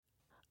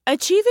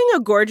Achieving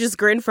a gorgeous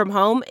grin from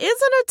home isn't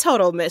a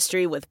total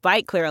mystery with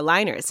Byte Clear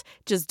aligners.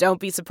 Just don't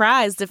be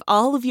surprised if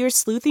all of your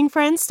sleuthing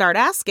friends start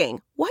asking,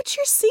 "What's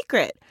your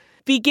secret?"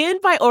 Begin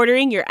by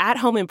ordering your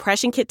at-home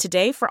impression kit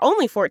today for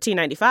only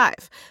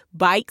 $14.95.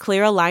 Byte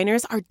Clear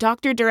aligners are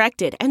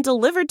doctor-directed and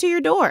delivered to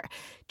your door.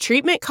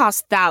 Treatment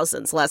costs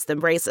thousands less than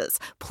braces.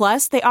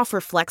 Plus, they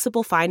offer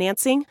flexible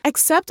financing,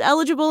 accept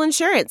eligible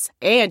insurance,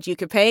 and you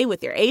can pay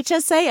with your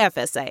HSA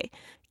FSA.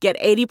 Get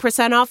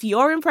 80% off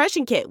your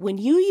impression kit when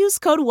you use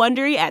code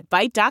WONDERY at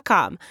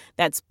Byte.com.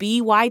 That's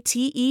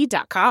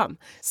BYTE.com.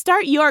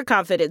 Start your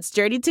confidence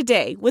journey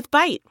today with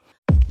Byte.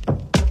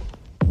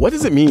 What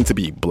does it mean to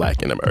be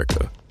Black in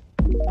America?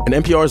 In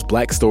NPR's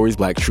Black Stories,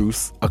 Black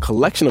Truths, a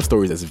collection of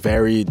stories as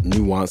varied,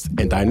 nuanced,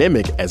 and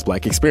dynamic as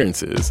Black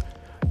experiences,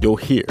 you'll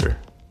hear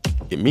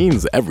it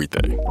means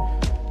everything.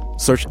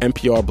 Search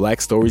NPR Black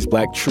Stories,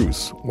 Black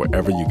Truths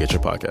wherever you get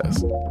your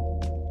podcasts.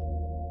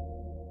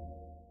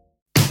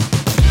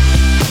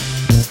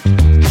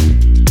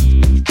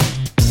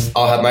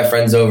 I'll have my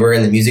friends over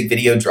and the music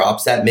video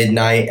drops at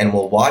midnight and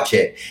we'll watch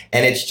it.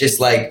 And it's just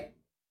like,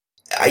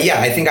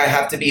 I think I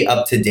have to be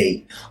up to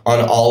date on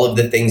all of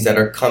the things that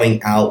are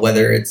coming out,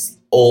 whether it's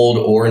old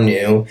or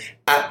new.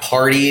 At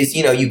parties,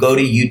 you go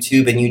to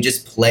YouTube and you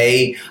just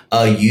play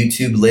a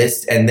YouTube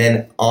list, and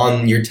then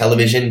on your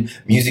television,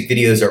 music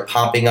videos are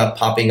popping up,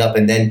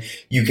 and then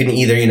you can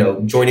either,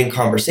 join in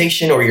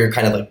conversation or you're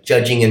kind of like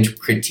judging and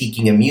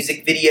critiquing a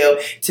music video.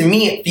 To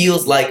me, it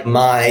feels like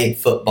my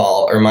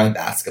football or my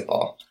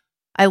basketball.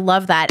 I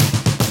love that.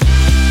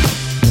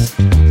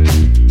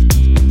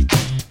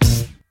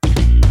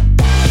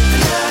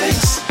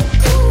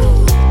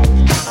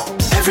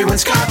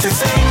 Everyone's got their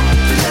thing.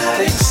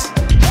 Fanatics.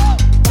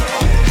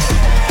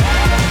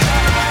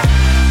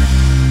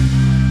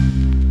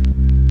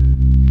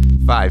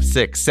 Five,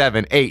 6,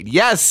 7, 8.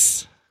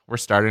 Yes! We're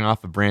starting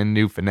off a brand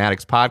new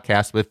Fanatics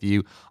podcast with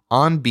you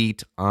on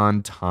beat,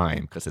 on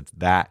time, because it's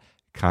that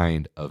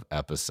kind of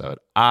episode.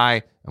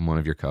 I am one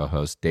of your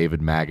co-hosts,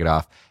 David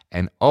Magadoff,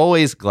 and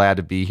always glad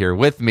to be here.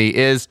 With me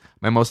is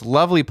my most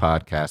lovely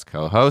podcast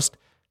co-host,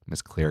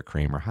 Miss Claire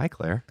Kramer. Hi,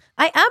 Claire.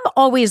 I am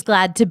always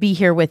glad to be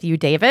here with you,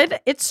 David.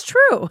 It's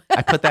true.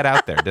 I put that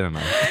out there, didn't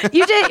I?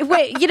 You did.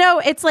 Wait,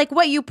 it's like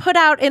what you put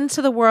out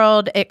into the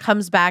world, it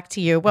comes back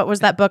to you. What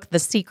was that book, The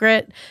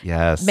Secret?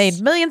 Yes.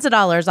 Made millions of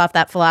dollars off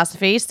that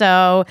philosophy.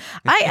 So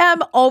I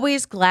am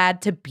always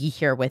glad to be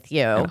here with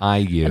you. And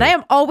I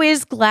am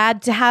always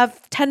glad to have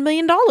 $10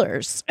 million.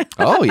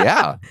 Oh,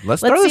 yeah.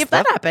 Let's see if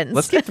that happens.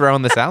 Let's keep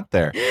throwing this out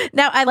there.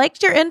 Now, I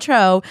liked your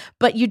intro,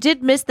 but you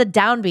did miss the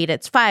downbeat.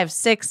 It's 5,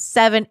 6,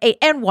 7, 8,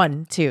 and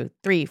 1, 2,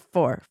 3,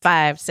 4,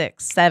 5,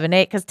 6, 7,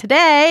 8. Because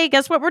today,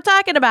 guess what we're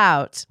talking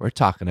about? We're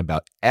talking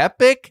about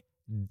epic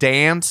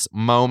dance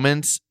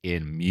moments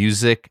in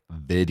music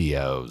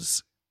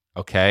videos.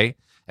 Okay?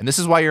 And this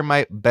is why you're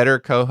my better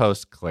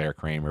co-host, Claire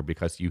Kramer,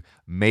 because you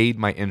made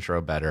my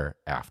intro better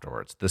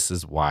afterwards. This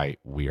is why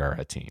we are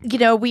a team.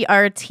 We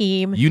are a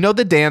team. You know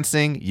the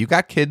dancing. You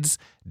got kids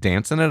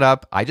dancing it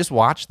up. I just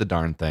watch the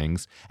darn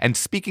things. And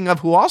speaking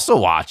of who also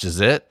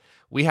watches it,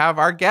 we have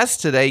our guest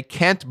today,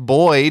 Kent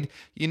Boyd.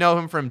 You know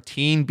him from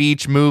Teen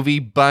Beach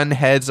Movie,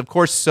 Bunheads, of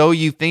course, So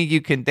You Think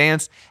You Can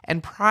Dance,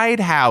 and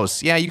Pride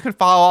House. Yeah, you can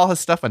follow all his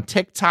stuff on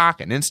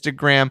TikTok and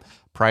Instagram.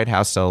 Pride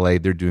House LA,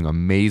 they're doing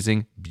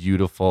amazing,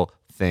 beautiful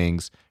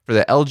things for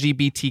the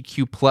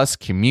LGBTQ plus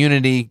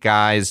community.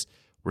 Guys,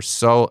 we're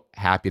so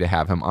happy to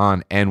have him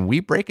on, and we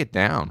break it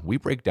down. We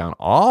break down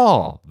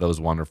all those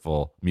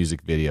wonderful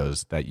music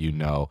videos that you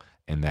know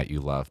and that you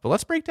love. But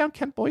let's break down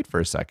Kent Boyd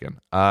for a second.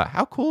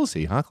 How cool is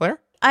he, huh, Claire?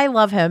 I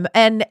love him.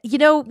 And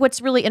what's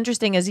really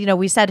interesting is,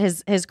 we said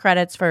his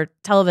credits for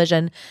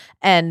television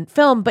and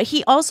film, but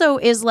he also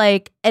is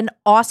like an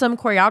awesome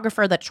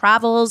choreographer that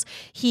travels.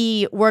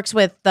 He works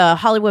with the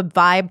Hollywood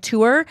Vibe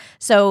tour.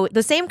 So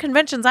the same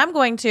conventions I'm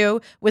going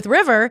to with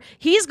River,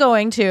 he's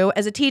going to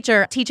as a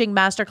teacher, teaching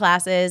master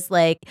classes.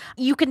 Like,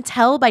 you can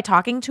tell by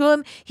talking to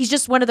him, he's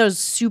just one of those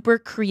super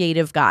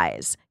creative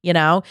guys,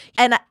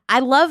 And I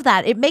love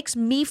that. It makes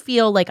me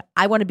feel like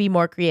I want to be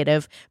more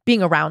creative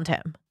being around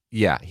him.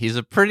 Yeah, he's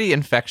a pretty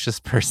infectious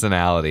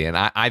personality, and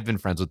I've been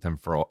friends with him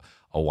for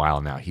a while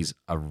now. He's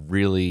a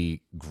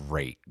really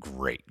great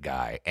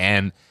guy.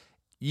 And,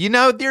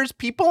 there's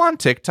people on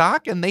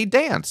TikTok, and they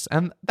dance,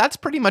 and that's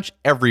pretty much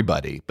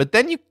everybody. But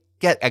then you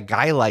get a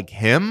guy like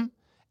him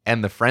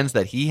and the friends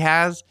that he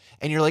has,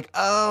 and you're like,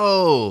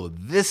 oh,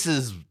 this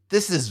is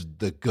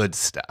the good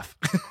stuff.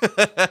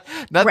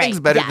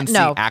 Nothing's better than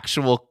seeing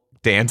actual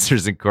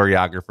dancers and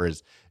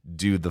choreographers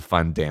do the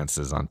fun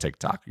dances on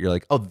TikTok. You're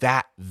like, oh,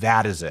 that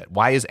is it.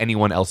 Why is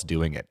anyone else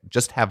doing it?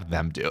 Just have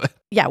them do it.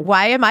 Yeah,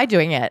 why am I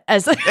doing it?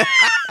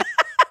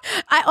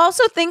 I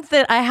also think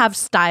that I have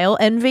style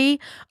envy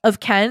of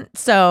Kent.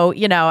 So,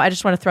 I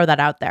just want to throw that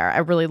out there. I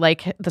really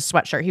like the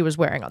sweatshirt he was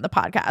wearing on the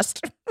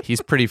podcast.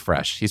 He's pretty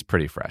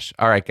fresh.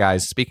 All right,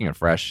 guys, speaking of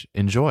fresh,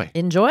 enjoy.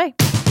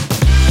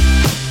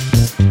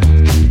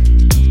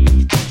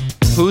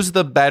 Who's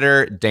the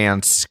better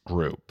dance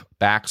group?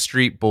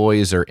 Backstreet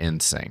Boys or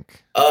NSYNC?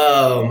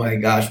 Oh my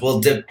gosh.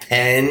 Well,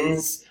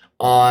 depends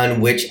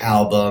on which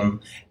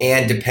album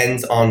and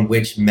depends on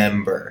which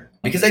member.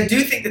 Because I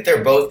do think that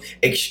they're both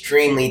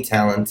extremely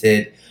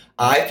talented.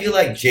 I feel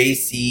like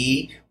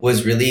JC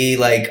was really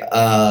like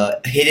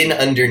hidden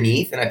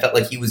underneath, and I felt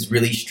like he was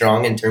really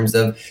strong in terms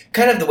of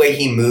kind of the way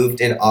he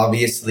moved. And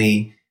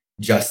obviously,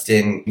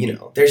 Justin,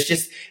 there's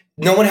just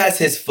no one has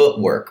his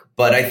footwork.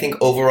 But I think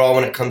overall,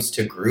 when it comes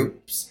to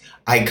groups,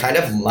 I kind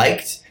of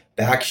liked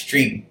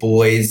Backstreet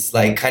Boys'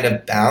 like kind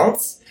of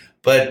bounce.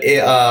 But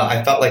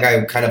I felt like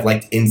I kind of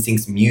liked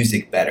NSYNC's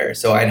music better.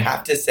 So I'd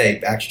have to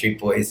say Backstreet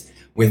Boys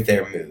with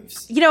their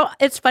moves.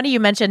 It's funny you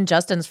mentioned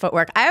Justin's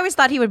footwork. I always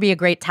thought he would be a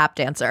great tap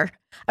dancer.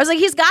 I was like,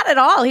 he's got it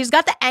all. He's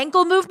got the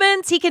ankle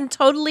movements. He can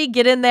totally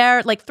get in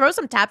there, like throw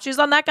some tap shoes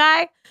on that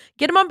guy.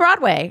 Get him on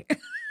Broadway.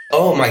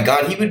 Oh my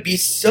God, he would be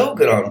so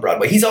good on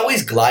Broadway. He's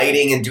always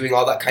gliding and doing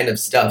all that kind of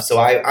stuff. So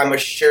I'm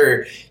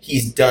sure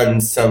he's done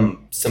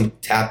some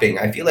tapping.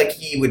 I feel like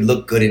he would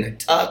look good in a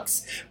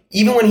tux.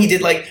 Even when he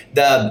did like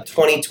the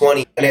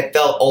 2020 and it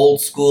felt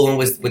old school and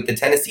was with the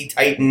Tennessee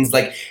Titans,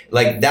 like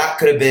that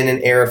could have been an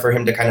era for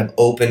him to kind of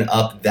open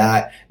up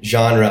that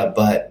genre.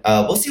 But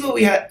we'll see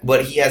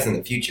what he has in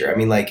the future. I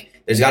mean, like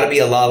there's got to be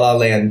a La La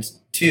Land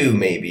 2,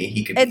 maybe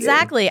he could.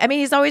 Exactly. I mean,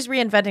 he's always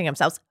reinventing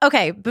himself.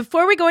 Okay,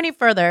 before we go any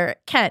further,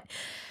 Kent,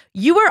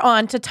 you were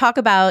on to talk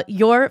about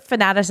your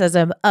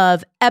fanaticism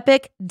of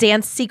epic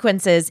dance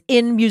sequences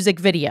in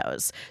music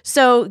videos.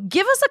 So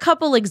give us a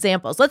couple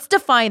examples. Let's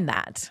define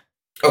that.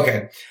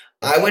 Okay.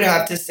 I would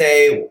have to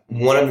say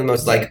one of the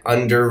most like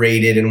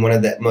underrated and one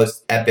of the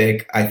most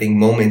epic, I think,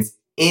 moments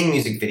in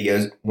music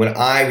videos when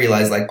I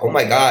realized like, oh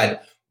my God,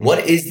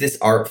 what is this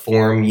art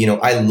form?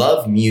 I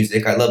love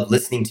music. I love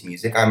listening to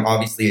music. I'm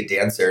obviously a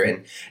dancer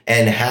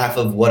and half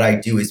of what I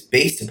do is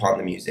based upon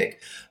the music.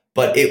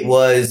 But it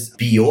was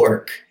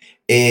Bjork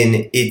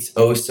in It's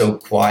Oh So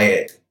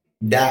Quiet.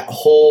 That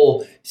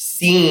whole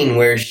scene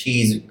where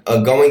she's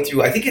going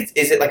through, I think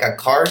is it like a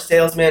car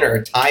salesman or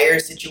a tire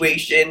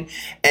situation?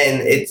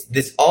 And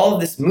it's all of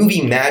this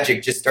movie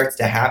magic just starts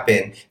to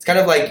happen. It's kind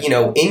of like,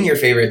 in your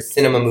favorite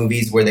cinema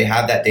movies where they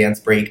have that dance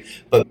break,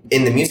 but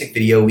in the music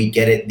video, we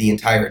get it the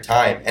entire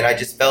time. And I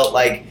just felt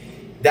like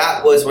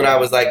that was when I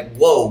was like,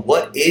 whoa,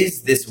 what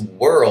is this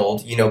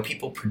world?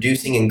 People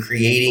producing and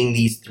creating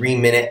these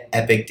 3-minute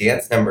epic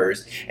dance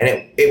numbers. And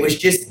it was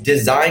just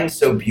designed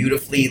so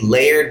beautifully,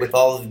 layered with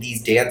all of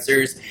these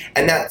dancers.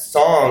 And that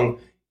song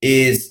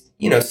is,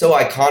 so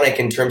iconic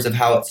in terms of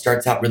how it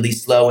starts out really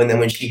slow. And then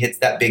when she hits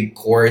that big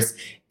chorus,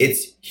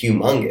 it's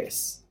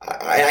humongous.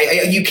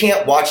 You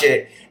can't watch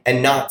it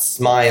and not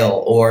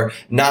smile or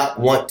not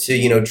want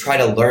to, try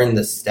to learn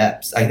the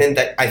steps. I think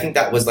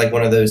that was like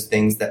one of those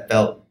things that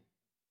felt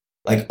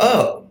like,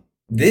 oh,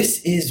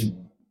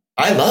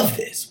 I love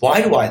this.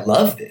 Why do I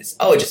love this?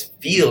 Oh, it just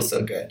feels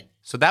so good.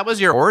 So that was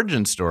your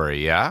origin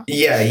story, yeah?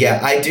 Yeah.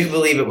 I do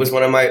believe it was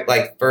one of my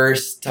like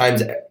first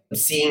times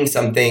seeing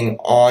something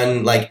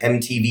on like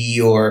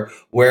MTV or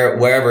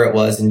wherever it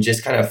was and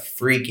just kind of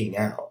freaking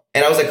out.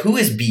 And I was like, who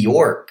is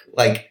Bjork?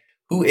 Like,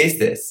 who is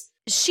this?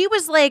 She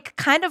was like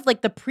kind of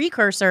like the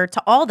precursor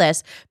to all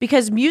this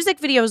because music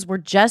videos were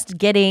just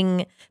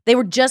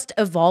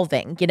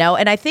evolving,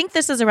 And I think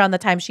this is around the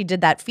time she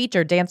did that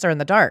feature, Dancer in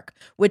the Dark,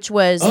 which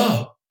was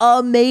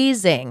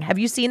amazing. Have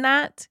you seen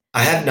that?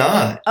 I have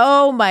not.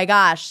 Oh my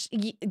gosh.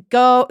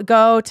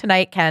 Go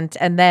tonight, Kent,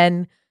 and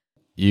then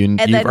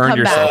You've earned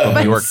yourself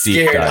a Bjork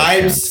deep dive.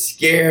 I'm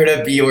scared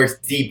of Bjork's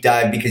deep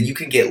dive because you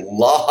can get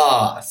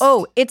lost.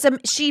 Oh,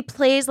 she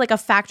plays like a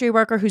factory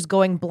worker who's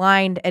going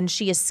blind and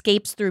she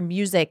escapes through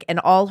music, and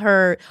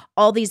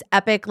all these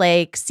epic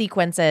like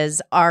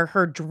sequences are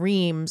her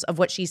dreams of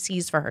what she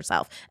sees for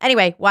herself.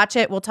 Anyway, watch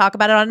it. We'll talk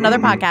about it on another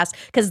podcast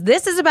because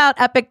this is about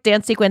epic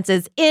dance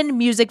sequences in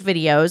music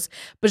videos.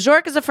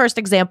 Bjork is the first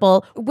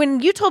example. When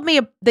you told me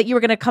that you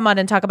were going to come on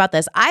and talk about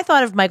this, I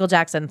thought of Michael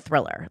Jackson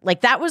Thriller.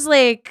 Like that was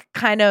like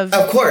kind of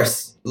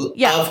course.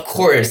 Yeah. Of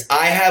course.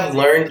 I have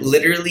learned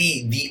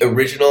literally the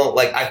original,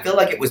 like I feel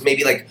like it was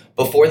maybe like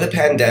before the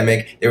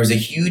pandemic, there was a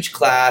huge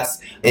class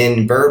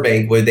in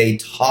Burbank where they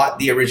taught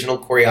the original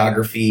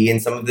choreography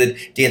and some of the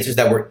dancers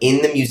that were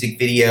in the music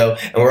video,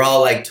 and we're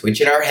all like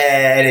twitching our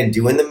head and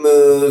doing the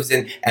moves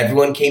and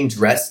everyone came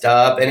dressed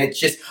up. And it's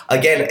just,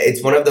 again,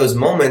 it's one of those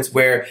moments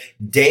where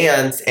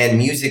dance and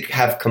music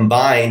have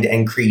combined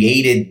and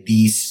created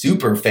these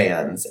super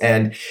fans,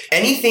 and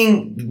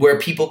anything where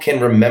people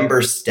can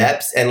remember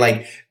steps and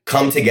like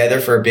come together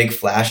for a big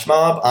flash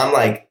mob, I'm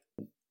like,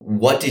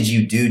 what did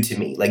you do to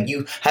me? Like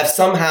you have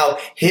somehow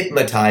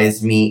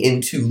hypnotized me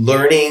into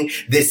learning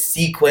this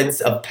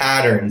sequence of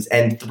patterns,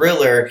 and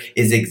Thriller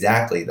is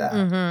exactly that.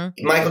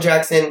 Mm-hmm. Michael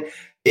Jackson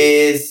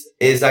is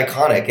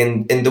iconic,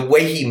 and the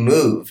way he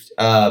moved,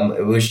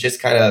 it was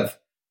just kind of,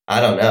 I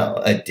don't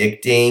know,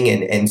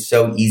 addicting and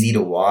so easy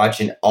to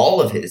watch in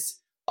all of his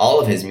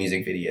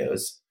music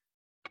videos.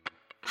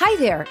 Hi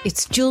there,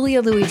 it's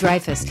Julia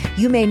Louis-Dreyfus.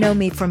 You may know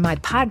me from my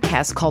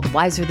podcast called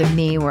Wiser Than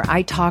Me, where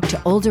I talk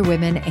to older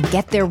women and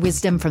get their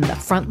wisdom from the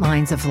front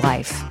lines of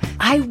life.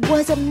 I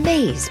was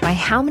amazed by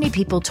how many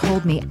people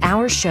told me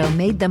our show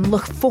made them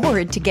look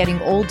forward to getting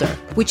older,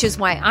 which is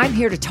why I'm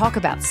here to talk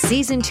about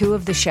season 2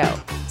 of the show.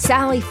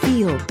 Sally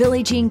Field,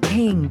 Billie Jean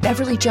King,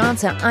 Beverly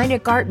Johnson, Ina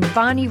Garten,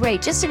 Bonnie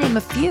Raitt, just to name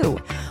a few.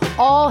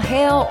 All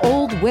hail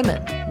old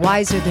women.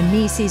 Wiser Than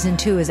Me season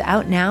 2 is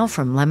out now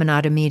from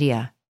Lemonada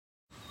Media.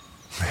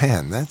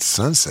 Man, that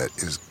sunset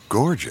is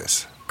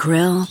gorgeous.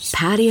 Grill,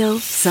 patio,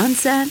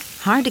 sunset.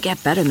 Hard to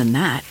get better than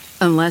that.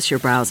 Unless you're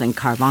browsing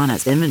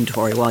Carvana's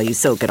inventory while you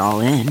soak it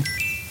all in.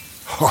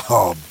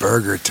 Oh,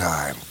 burger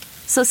time.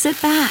 So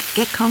sit back,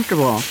 get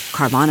comfortable.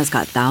 Carvana's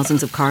got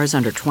thousands of cars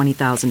under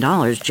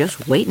 $20,000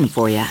 just waiting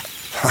for you.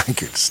 I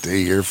could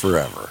stay here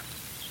forever.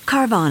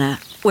 Carvana,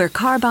 where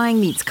car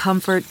buying meets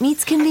comfort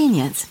meets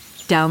convenience.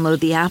 Download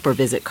the app or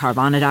visit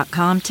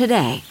Carvana.com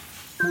today.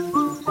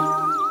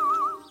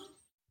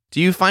 Do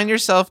you find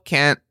yourself,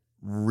 Kent,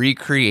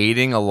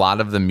 recreating a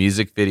lot of the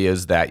music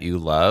videos that you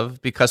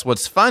love? Because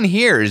what's fun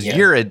here is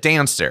you're a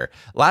dancer.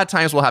 A lot of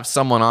times we'll have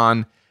someone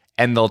on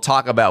and they'll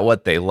talk about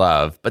what they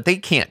love, but they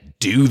can't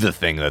do the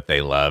thing that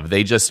they love.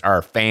 They just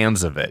are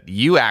fans of it.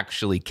 You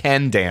actually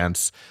can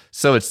dance.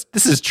 So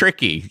this is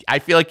tricky. I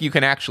feel like you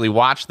can actually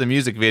watch the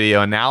music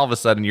video and now all of a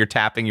sudden you're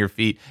tapping your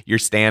feet, you're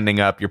standing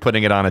up, you're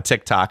putting it on a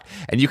TikTok,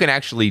 and you can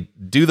actually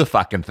do the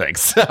fucking thing.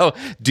 So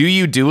do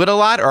you do it a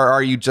lot, or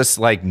are you just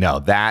like, no,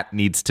 that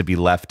needs to be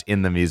left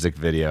in the music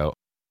video?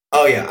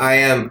 Oh yeah, I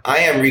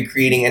am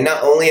recreating, and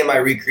not only am I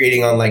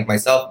recreating on like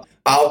myself,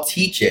 I'll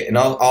teach it, and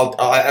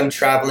I'm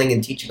traveling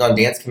and teaching on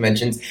dance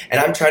conventions, and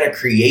I'm trying to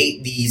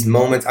create these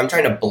moments. I'm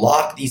trying to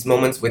block these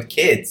moments with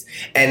kids,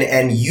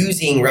 and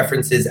using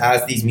references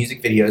as these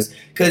music videos,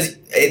 because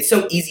it's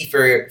so easy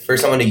for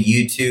someone to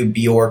YouTube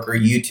Bjork or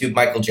YouTube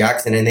Michael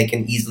Jackson, and they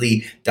can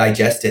easily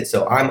digest it.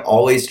 So I'm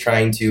always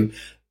trying to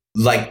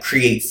like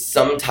create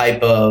some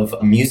type of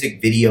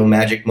music video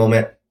magic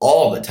moment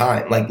all the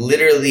time. Like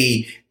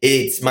literally,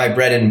 it's my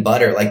bread and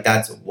butter. Like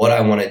that's what I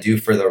want to do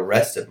for the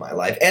rest of my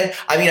life. And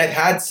I mean, I've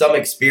had some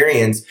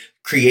experience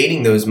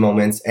creating those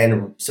moments,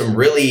 and some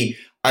really,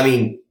 I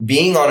mean,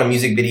 being on a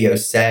music video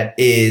set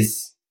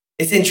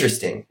it's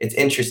interesting. It's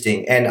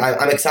interesting. And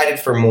I'm excited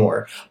for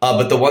more.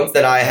 But the ones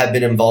that I have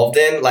been involved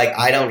in, like,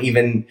 I don't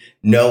even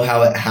know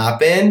how it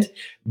happened,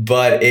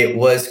 but it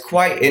was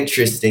quite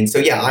interesting. So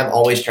yeah, I'm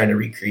always trying to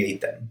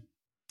recreate them.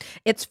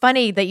 It's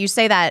funny that you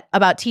say that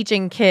about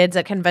teaching kids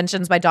at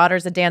conventions. My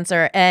daughter's a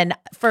dancer, and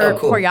for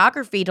cool.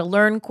 choreography, to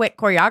learn quick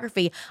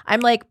choreography, I'm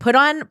like, put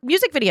on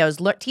music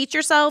videos, teach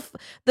yourself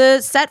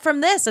the set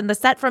from this and the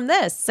set from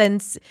this,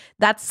 since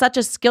that's such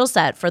a skill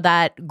set for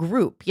that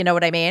group. You know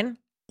what I mean?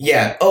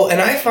 Yeah. Oh,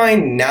 and I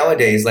find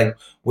nowadays, like,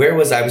 where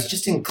was I? Was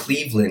just in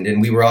Cleveland,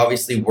 and we were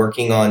obviously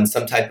working on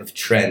some type of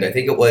trend. I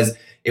think it was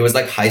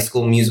like High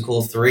School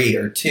Musical 3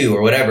 or 2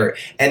 or whatever.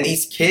 And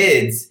these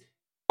kids,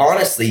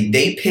 honestly,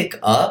 they pick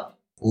up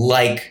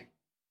like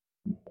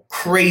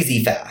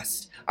crazy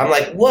fast. I'm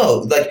like,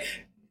 whoa, like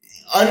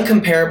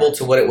uncomparable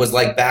to what it was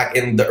like back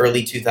in the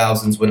early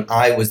 2000s when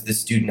I was the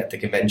student at the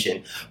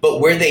convention.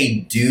 But where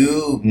they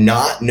do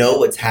not know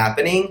what's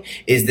happening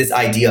is this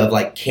idea of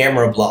like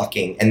camera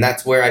blocking. And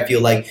that's where I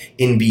feel like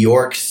in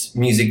Bjork's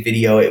music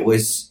video, it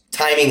was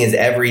timing is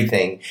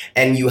everything.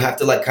 And you have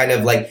to like kind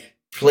of like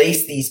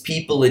place these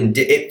people in,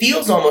 it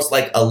feels almost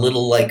like a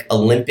little like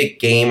Olympic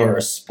game or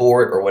a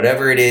sport or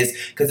whatever it is,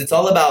 because it's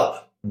all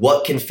about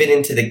what can fit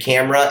into the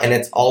camera, and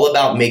it's all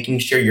about making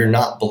sure you're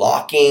not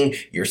blocking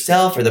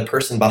yourself or the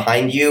person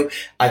behind you.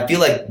 I feel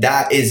like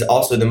that is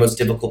also the most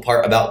difficult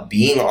part about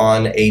being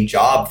on a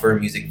job for a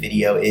music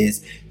video,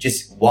 is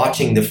just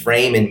watching the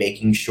frame and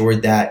making sure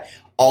that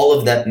all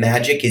of that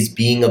magic is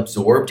being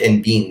absorbed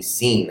and being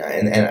seen.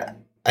 And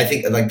I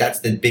think like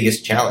that's the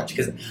biggest challenge,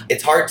 because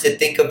it's hard to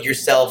think of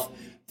yourself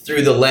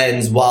through the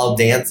lens while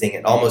dancing.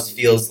 It almost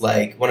feels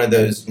like one of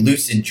those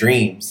lucid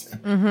dreams.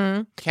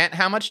 Mm-hmm. Kent,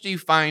 how much do you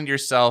find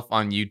yourself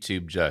on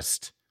YouTube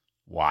just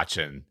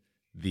watching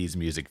these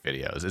music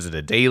videos? Is it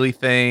a daily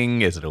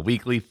thing? Is it a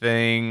weekly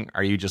thing?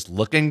 Are you just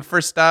looking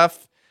for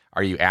stuff?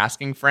 Are you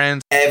asking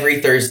friends?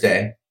 Every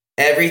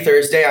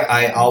Thursday,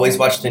 I always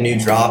watch the new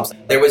drops.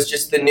 There was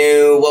just the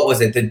new, what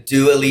was it? The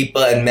Dua Lipa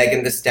and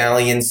Megan Thee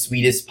Stallion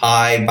Sweetest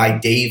Pie by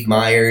Dave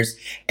Meyers.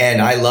 And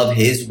I love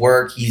his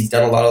work. He's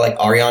done a lot of like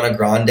Ariana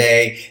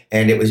Grande,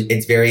 and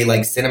it's very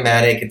like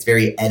cinematic. It's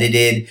very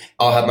edited.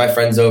 I'll have my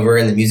friends over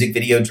and the music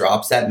video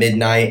drops at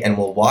midnight and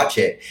we'll watch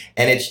it.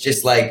 And it's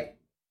just like,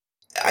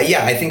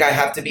 yeah, I think I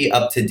have to be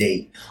up to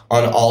date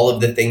on all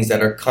of the things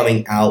that are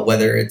coming out,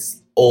 whether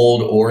it's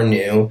old or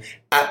new.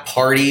 At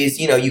parties,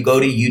 you know, you go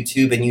to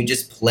YouTube and you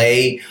just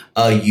play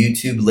a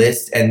YouTube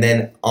list, and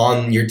then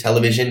on your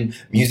television,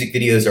 music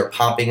videos are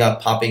popping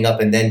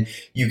up, and then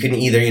you can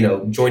either, you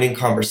know, join in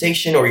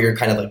conversation, or you're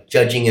kind of like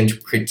judging and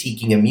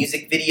critiquing a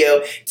music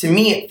video. To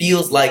me, it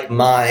feels like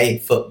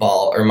my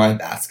football or my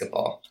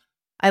basketball.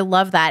 I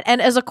love that.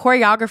 And as a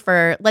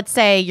choreographer, let's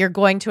say you're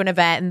going to an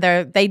event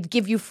and they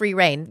give you free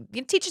reign.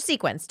 You teach a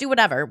sequence, do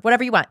whatever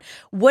you want.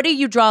 What do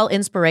you draw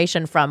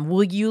inspiration from?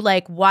 Will you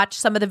like watch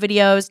some of the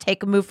videos,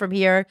 take a move from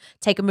here,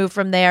 take a move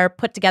from there,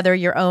 put together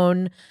your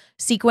own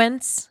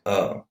sequence?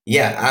 Oh,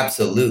 yeah,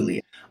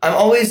 absolutely.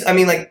 I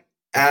mean, like,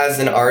 as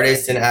an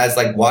artist and as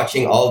like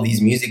watching all of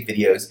these music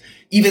videos,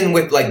 even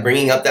with like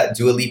bringing up that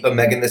Dua Lipa,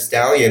 Megan Thee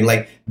Stallion,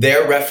 like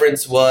their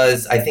reference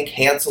was, I think,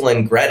 Hansel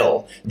and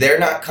Gretel. They're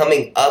not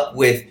coming up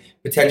with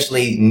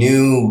potentially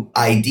new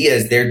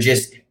ideas. They're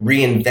just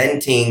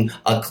reinventing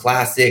a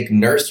classic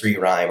nursery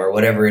rhyme or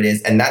whatever it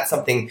is. And that's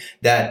something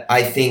that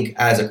I think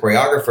as a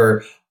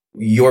choreographer,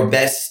 your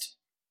best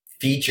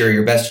feature,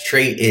 your best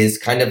trait is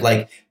kind of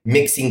like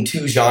mixing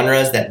two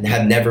genres that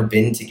have never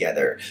been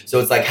together. So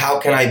it's like, how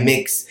can I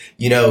mix,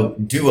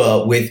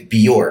 Dua with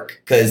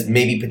Bjork? Because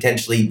maybe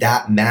potentially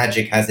that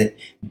magic hasn't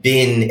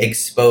been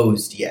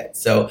exposed yet.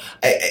 So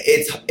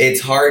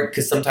it's hard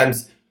because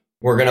sometimes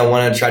we're going to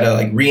want to try to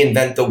like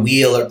reinvent the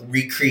wheel or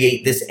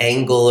recreate this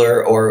angle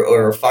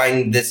or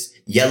find this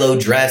yellow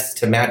dress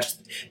to match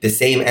the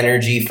same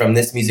energy from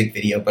this music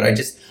video. But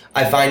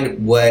I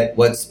find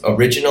what's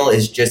original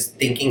is just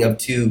thinking of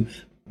two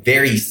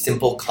very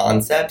simple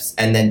concepts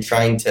and then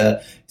trying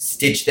to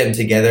stitch them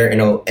together in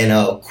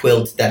a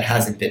quilt that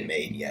hasn't been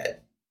made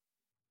yet.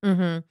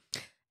 Mm-hmm.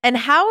 And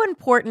how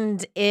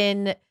important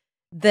in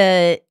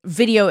the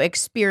video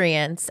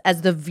experience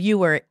as the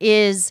viewer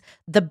is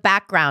the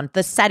background,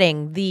 the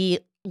setting,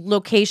 the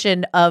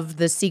location of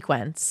the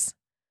sequence?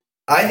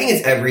 I think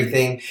it's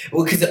everything.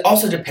 Well, because it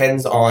also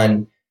depends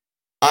on,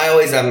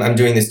 I'm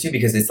doing this too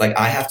because it's like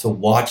I have to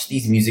watch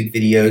these music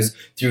videos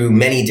through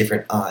many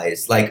different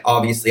eyes. Like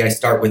obviously I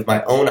start with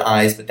my own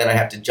eyes, but then I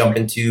have to jump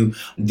into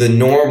the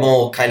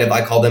normal kind of,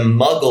 I call them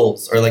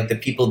muggles, or like the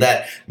people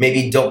that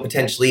maybe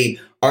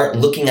aren't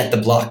looking at the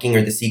blocking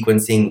or the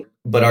sequencing,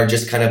 but are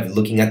just kind of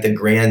looking at the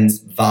grand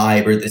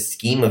vibe or the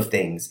scheme of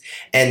things.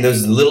 And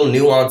those little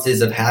nuances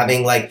of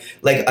having like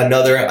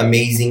another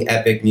amazing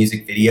epic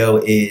music video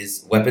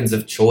is Weapons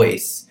of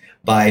Choice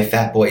by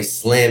Fatboy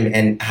Slim,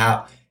 and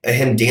how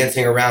him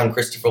dancing around,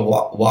 Christopher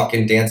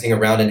Walken dancing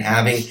around and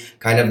having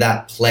kind of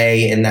that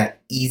play and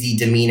that easy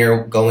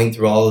demeanor going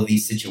through all of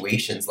these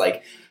situations.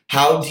 Like,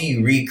 how do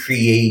you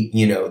recreate,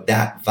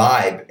 that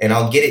vibe? And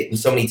I'll get it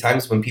so many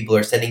times when people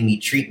are sending me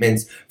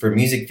treatments for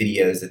music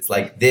videos. It's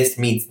like this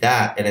meets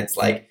that. And it's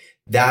like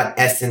that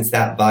essence,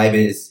 that vibe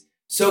is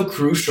so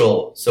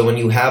crucial. So when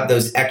you have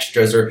those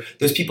extras or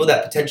those people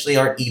that potentially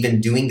aren't even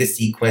doing the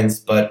sequence,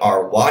 but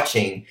are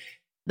watching,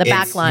 the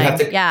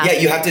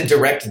backline, you have to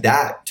direct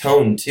that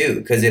tone too,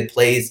 because it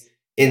plays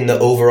in the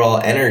overall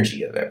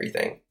energy of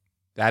everything.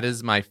 That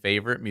is my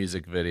favorite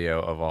music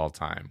video of all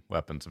time,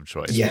 Weapons of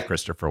Choice with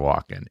Christopher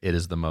Walken. It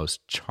is the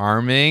most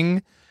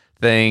charming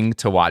thing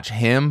to watch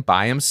him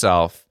by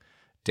himself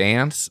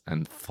dance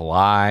and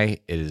fly.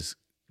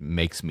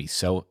 Makes me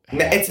so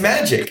happy. It's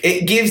magic.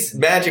 It gives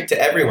magic to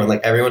everyone,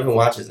 like everyone who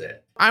watches it.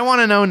 I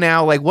want to know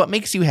now, like, what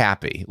makes you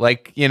happy?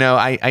 Like,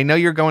 I know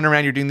you're going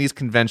around, you're doing these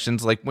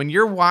conventions. Like, when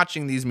you're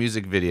watching these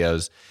music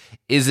videos,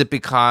 is it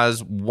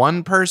because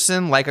one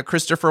person, like a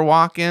Christopher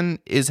Walken,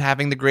 is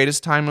having the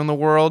greatest time in the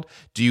world?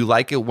 Do you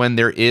like it when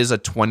there is a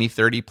 20,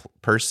 30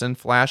 person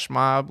flash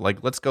mob?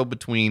 Like, let's go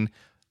between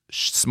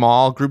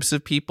small groups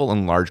of people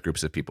and large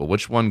groups of people.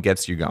 Which one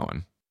gets you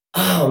going?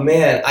 Oh,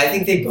 man, I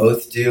think they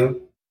both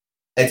do.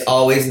 It's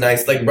always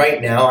nice. Like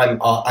right now,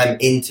 I'm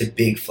into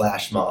big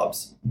flash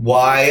mobs.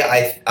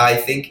 Why? I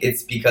think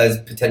it's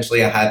because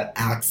potentially I have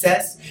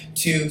access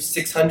to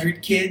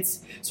 600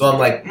 kids. So I'm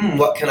like,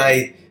 what can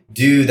I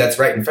do that's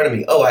right in front of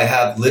me? Oh, I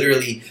have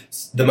literally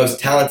the most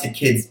talented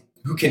kids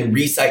who can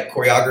recite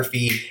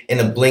choreography in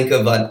a blink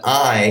of an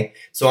eye.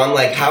 So I'm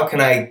like, how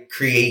can I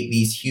create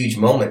these huge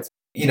moments?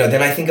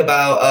 Then I think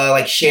about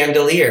like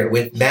Chandelier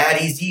with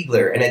Maddie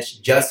Ziegler, and it's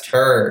just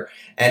her.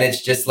 And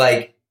it's just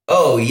like,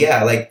 oh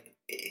yeah, like,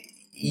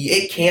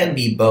 it can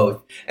be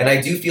both. And I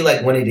do feel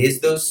like when it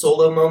is those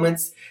solo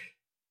moments,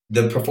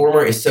 the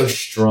performer is so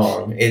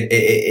strong.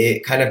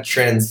 It kind of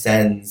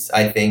transcends,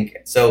 I think.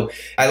 So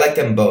I like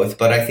them both.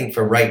 But I think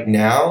for right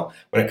now,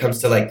 when it comes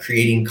to like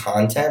creating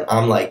content,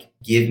 I'm like,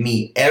 give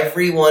me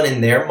everyone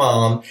and their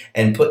mom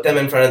and put them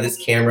in front of this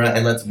camera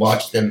and let's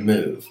watch them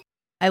move.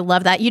 I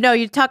love that.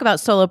 You talk about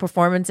solo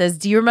performances.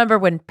 Do you remember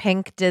when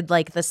Pink did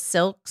like the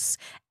Silks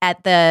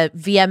at the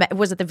VMA?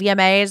 Was it the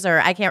VMAs or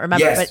I can't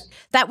remember, yes. But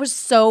that was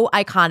so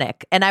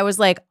iconic. And I was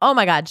like, oh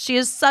my God, she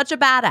is such a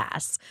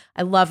badass.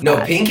 I love that.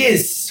 No, Pink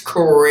is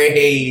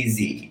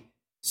crazy.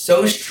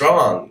 So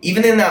strong.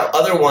 Even in that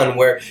other one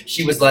where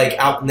she was like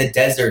out in the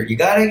desert, you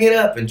gotta get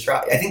up and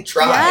try. I think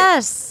try.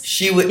 Yes.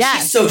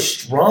 She's so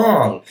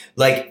strong.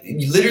 Like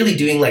literally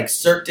doing like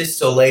Cirque du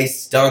Soleil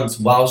stunts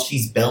while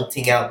she's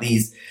belting out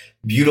these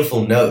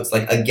beautiful notes.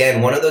 Like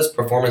again, one of those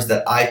performers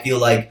that I feel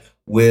like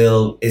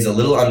is a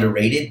little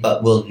underrated,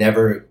 but will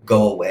never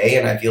go away.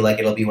 And I feel like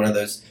it'll be one of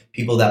those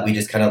people that we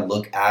just kind of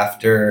look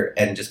after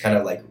and just kind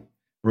of like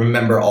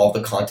remember all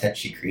the content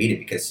she created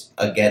because,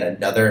 again,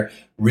 another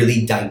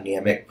really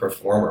dynamic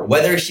performer.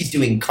 Whether she's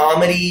doing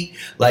comedy,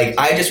 like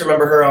I just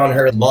remember her on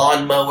her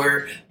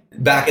lawnmower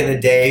back in the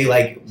day,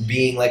 like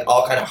being like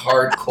all kind of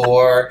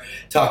hardcore,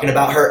 talking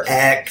about her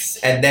ex.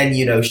 And then,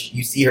 you know,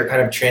 you see her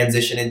kind of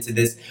transition into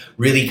this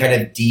really kind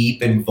of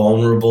deep and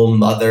vulnerable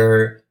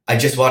mother. I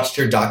just watched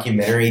her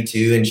documentary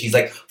too, and she's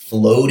like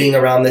floating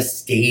around the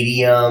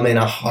stadium in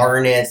a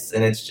harness.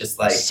 And it's just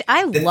like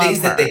the love things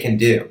her. that they can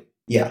do.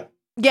 Yeah.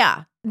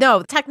 Yeah.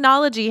 No,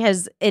 technology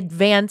has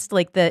advanced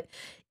like the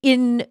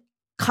in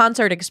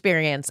concert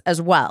experience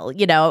as well,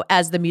 you know,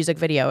 as the music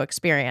video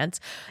experience.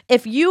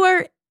 If you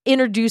are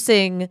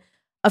introducing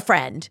a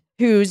friend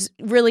who's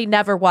really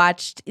never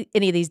watched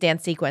any of these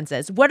dance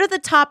sequences, what are the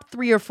top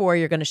 3 or 4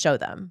 you're going to show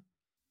them?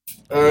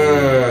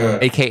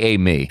 AKA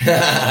me.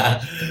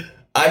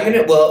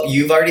 Well,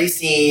 you've already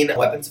seen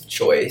Weapons of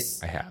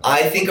Choice. I have.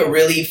 I think a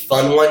really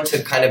fun one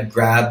to kind of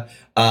grab,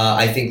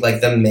 I think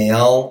like the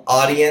male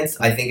audience,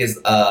 I think is,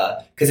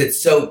 because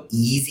it's so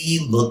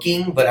easy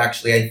looking, but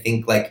actually I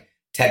think like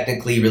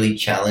technically really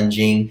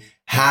challenging,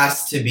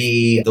 has to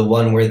be the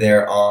one where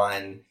they're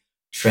on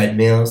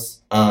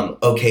treadmills.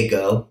 OK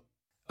Go.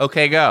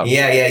 OK Go.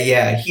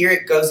 Yeah. Here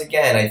it goes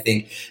again, I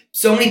think.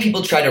 So many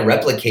people try to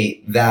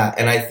replicate that,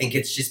 and I think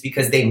it's just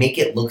because they make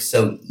it look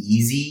so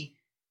easy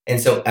and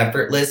so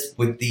effortless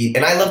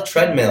and I love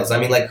treadmills. I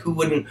mean, like, who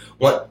wouldn't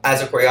want, as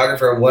a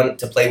choreographer, want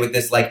to play with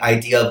this like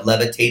idea of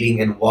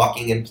levitating and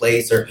walking in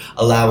place or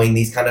allowing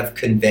these kind of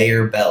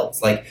conveyor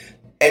belts? Like,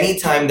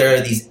 anytime there are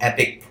these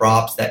epic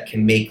props that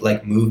can make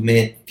like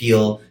movement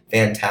feel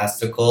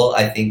fantastical,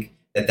 I think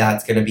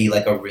that's going to be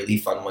like a really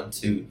fun one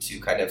to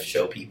kind of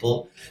show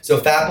people. So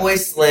Fatboy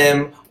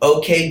Slim,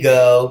 OK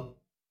Go,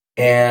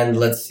 and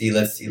let's see.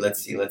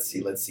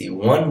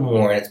 One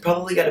more, and it's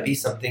probably got to be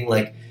something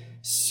like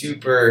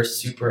super,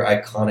 super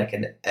iconic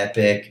and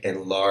epic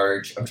and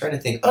large. I'm trying to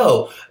think.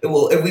 Oh,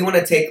 well, if we want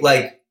to take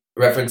like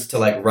reference to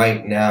like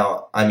right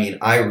now, I mean,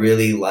 I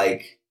really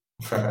like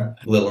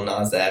Lil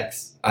Nas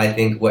X. I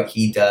think what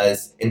he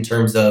does in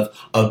terms of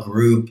a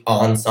group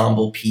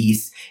ensemble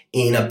piece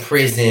in a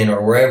prison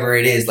or wherever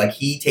it is, like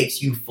he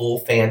takes you full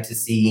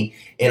fantasy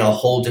in a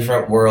whole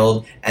different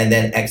world and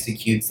then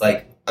executes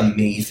like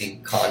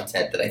amazing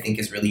content that I think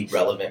is really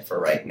relevant for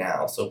right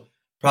now. So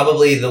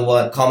probably the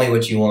one, Call Me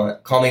What You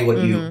Want, Call Me What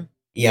You,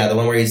 the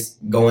one where he's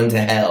going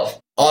to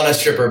hell on a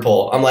stripper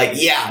pole. I'm like,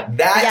 yeah,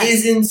 that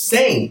is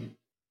insane.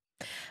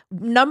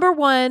 Number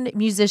 1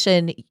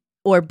 musician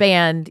or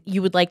band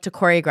you would like to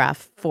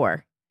choreograph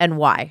for, and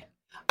why?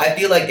 I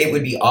feel like it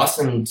would be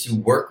awesome to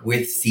work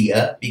with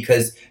Sia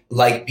because,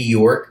 like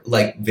Bjork,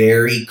 like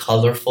very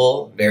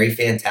colorful, very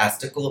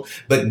fantastical,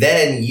 but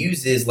then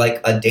uses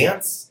like a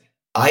dance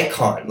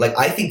icon. Like,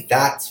 I think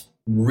that's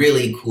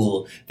really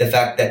cool. The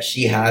fact that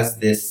she has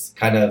this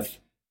kind of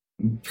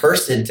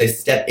person to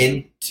step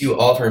into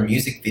all of her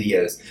music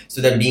videos.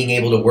 So then being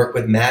able to work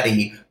with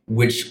Maddie,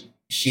 which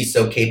she's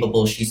so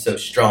capable, she's so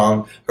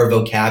strong, her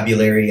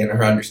vocabulary and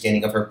her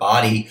understanding of her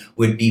body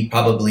would be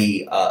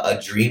probably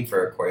a dream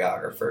for a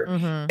choreographer.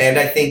 And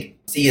I think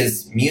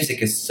Sia's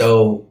music is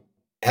so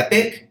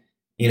epic,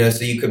 you know,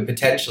 so you could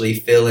potentially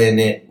fill in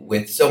it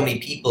with so many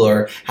people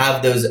or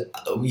have those,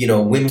 you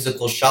know,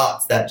 whimsical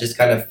shots that just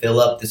kind of fill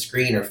up the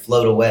screen or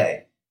float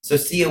away. So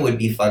Sia would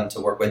be fun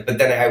to work with, but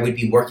then I would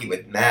be working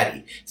with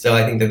Maddie. So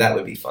I think that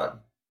would be fun.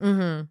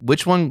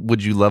 Which one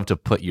would you love to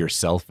put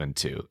yourself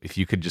into if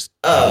you could just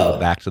go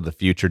Back to the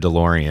Future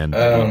DeLorean?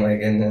 Oh my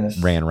goodness.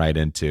 Ran right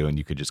into and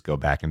you could just go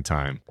back in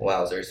time.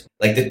 Wowzers.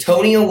 Like the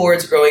Tony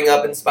Awards growing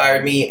up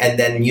inspired me, and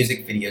then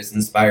music videos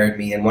inspired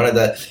me. And one of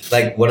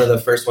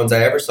the first ones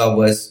I ever saw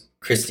was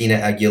Christina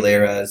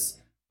Aguilera's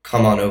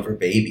Come On Over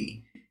Baby.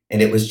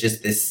 And it was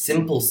just this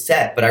simple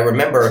set. But I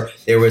remember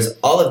there was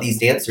all of these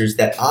dancers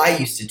that I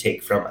used to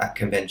take from at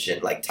convention,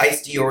 like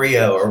Tice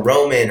Diorio or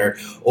Roman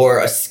or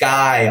a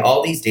Sky,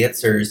 all these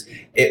dancers.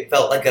 It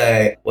felt like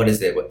a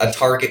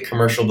Target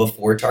commercial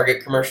before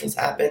Target commercials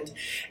happened.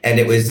 And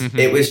it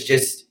was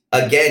just,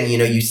 again, you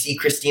know, you see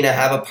Christina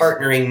have a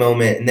partnering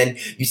moment, and then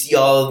you see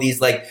all of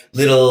these like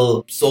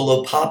little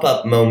solo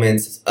pop-up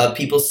moments of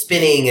people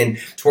spinning and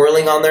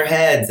twirling on their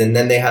heads. And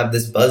then they have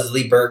this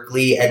Buzzley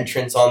Berkeley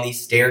entrance on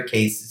these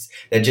staircases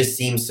that just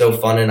seems so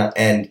fun.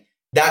 And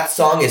that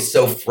song is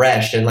so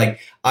fresh. And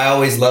like, I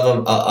always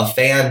love a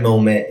fan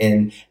moment,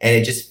 and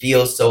it just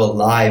feels so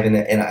alive. And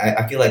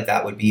I feel like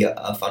that would be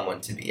a fun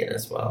one to be in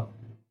as well.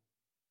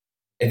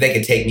 If they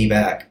could take me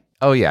back.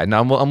 Oh yeah, no,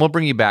 and we'll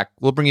bring you back.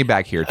 We'll bring you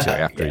back here too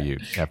after you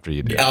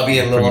do. I'll be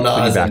in Lil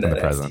Nas back in the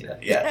present.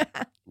 Yeah.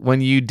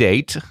 When you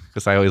date,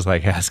 because I always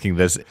like asking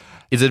this,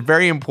 is it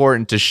very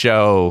important to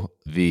show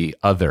the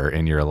other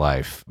in your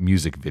life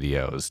music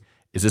videos?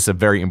 Is this a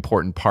very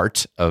important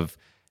part of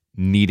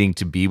needing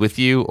to be with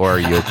you, or are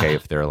you okay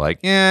if they're like,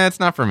 yeah,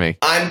 it's not for me?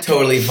 I'm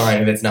totally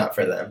fine if it's not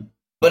for them.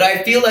 But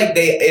I feel like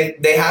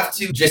if they have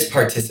to just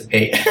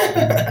participate.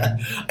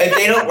 If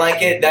they don't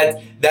like it,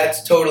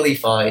 that's totally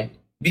fine.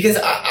 Because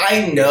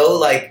I know,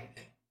 like,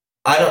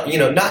 I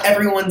don't, not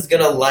everyone's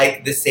gonna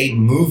like the same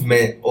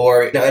movement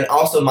and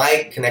also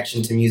my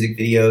connection to music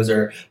videos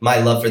or my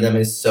love for them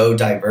is so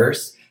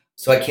diverse.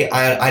 So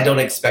I don't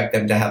expect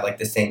them to have like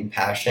the same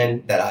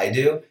passion that I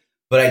do,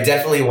 but I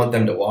definitely want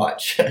them to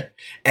watch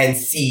and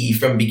see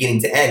from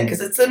beginning to end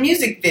because it's a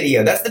music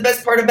video. That's the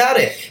best part about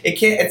it.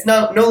 It's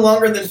no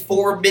longer than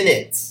 4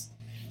 minutes.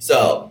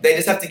 So they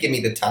just have to give me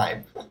the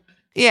time.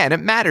 Yeah, and it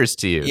matters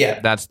to you. Yeah.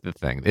 That's the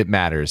thing. It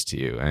matters to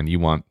you, and you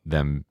want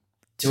them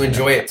to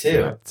enjoy it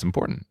too. It's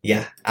important.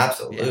 Yeah,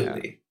 absolutely.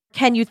 Yeah.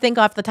 Can you think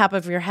off the top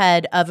of your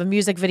head of a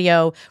music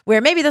video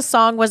where maybe the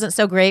song wasn't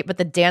so great, but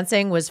the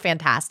dancing was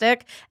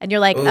fantastic? And you're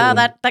like, Ooh. oh,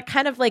 that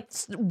kind of like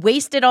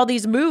wasted all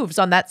these moves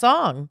on that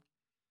song.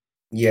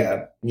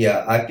 Yeah.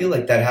 I feel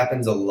like that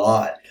happens a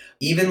lot.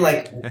 Even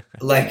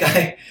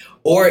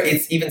or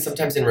it's even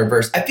sometimes in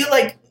reverse. I feel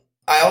like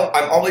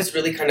I'm always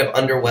really kind of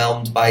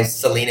underwhelmed by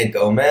Selena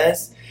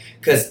Gomez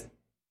because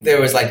there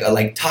was like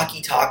a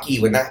Talkie Talkie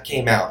when that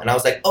came out. And I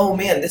was like, oh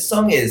man, this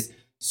song is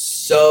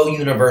so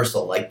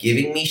universal, like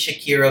giving me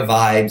Shakira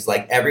vibes,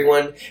 like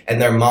everyone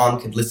and their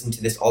mom could listen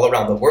to this all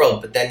around the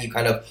world. But then you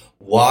kind of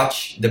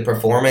watch the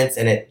performance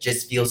and it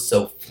just feels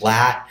so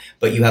flat.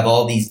 But you have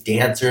all these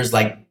dancers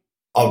like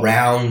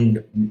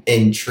around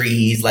in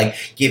trees, like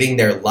giving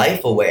their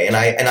life away. And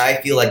I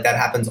feel like that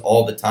happens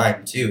all the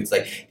time too. It's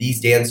like these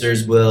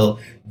dancers will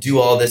do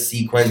all this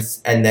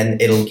sequence and then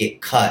it'll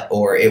get cut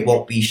or it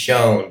won't be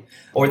shown.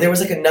 Or there was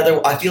like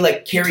I feel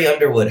like Carrie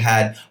Underwood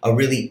had a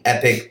really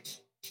epic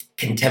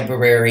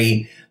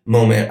contemporary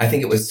moment. I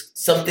think it was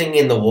Something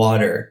in the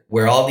Water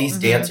where all these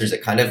dancers,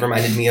 it kind of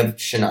reminded me of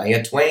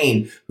Shania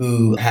Twain,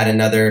 who had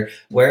another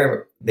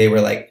where they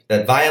were like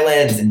the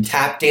violins and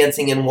tap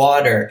dancing in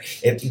water.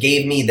 It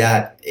gave me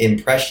that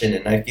impression.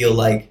 And I feel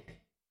like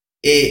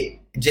it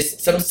just,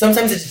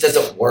 sometimes it just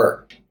doesn't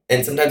work.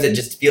 And sometimes it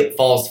just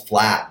falls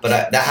flat.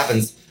 But that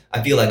happens,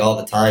 I feel like all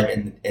the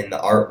time in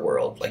the art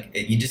world. Like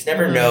you just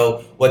never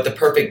know what the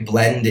perfect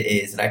blend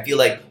is. And I feel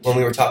like when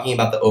we were talking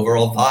about the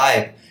overall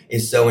vibe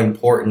is so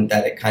important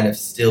that it kind of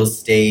still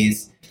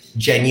stays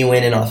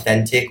genuine and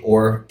authentic,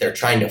 or they're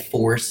trying to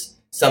force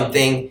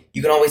something.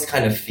 You can always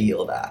kind of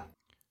feel that.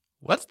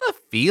 What's the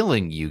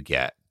feeling you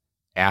get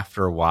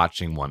after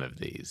watching one of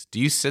these?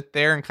 Do you sit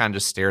there and kind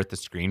of stare at the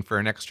screen for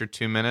an extra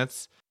 2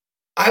 minutes?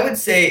 I would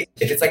say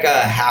if it's like a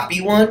happy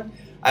one,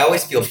 I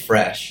always feel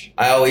fresh.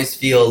 I always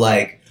feel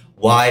like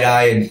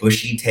wide-eyed and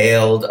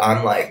bushy-tailed.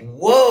 I'm like,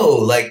 whoa,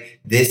 like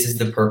this is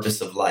the purpose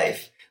of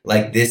life.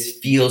 Like this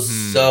feels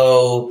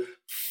so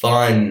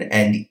fun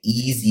and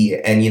easy.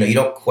 And, you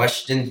don't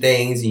question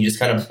things and you just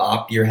kind of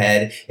bop your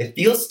head. It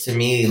feels to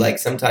me like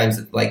sometimes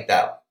it's like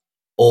that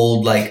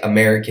old, like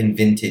American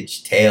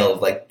vintage tale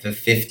of like the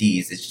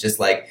 50s. It's just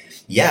like,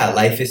 yeah,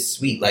 life is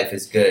sweet. Life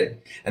is good.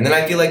 And then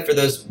I feel like for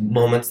those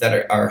moments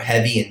that are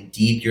heavy and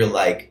deep,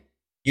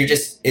 you're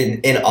just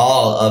in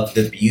awe of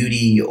the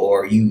beauty,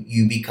 or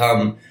you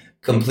become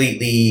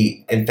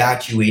completely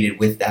infatuated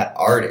with that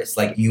artist.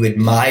 Like you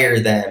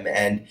admire them.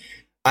 And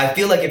I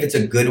feel like if it's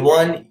a good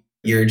one,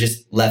 you're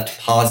just left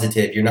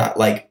positive. You're not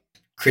like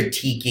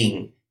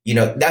critiquing,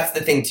 that's the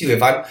thing too.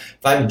 If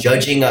I'm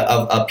judging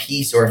a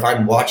piece or if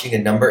I'm watching a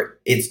number,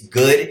 it's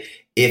good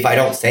if I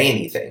don't say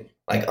anything.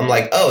 Like, I'm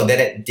like, oh, then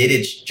it did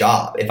its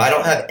job. If I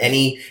don't have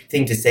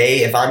anything to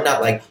say, if I'm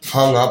not like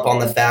hung up on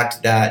the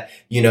fact that,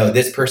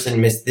 this person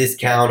missed this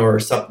count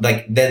or something,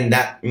 like, then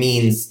that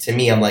means to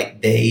me, I'm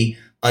like, they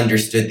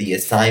understood the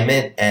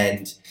assignment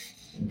and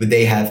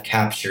they have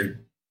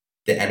captured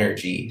the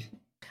energy.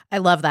 I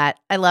love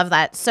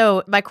that.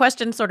 So my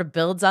question sort of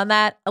builds on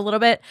that a little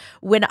bit.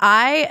 When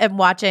I am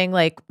watching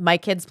like my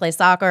kids play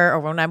soccer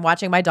or when I'm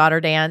watching my daughter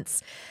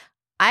dance,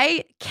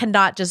 I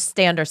cannot just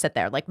stand or sit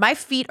there. Like my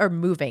feet are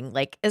moving,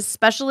 like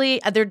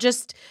especially they're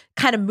just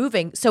kind of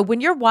moving. So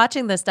when you're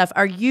watching this stuff,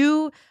 are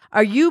you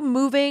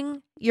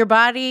moving your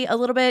body a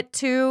little bit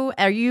too?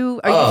 Are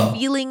you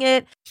feeling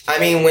it? I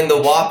mean, when the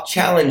WAP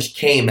challenge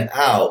came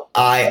out,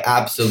 I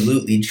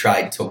absolutely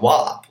tried to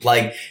WAP.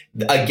 Like,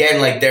 again,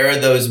 like there are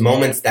those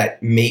moments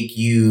that make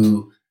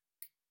you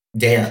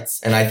dance.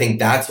 And I think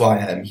that's why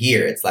I'm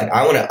here. It's like,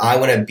 I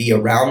want to be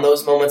around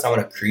those moments. I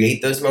want to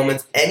create those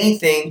moments.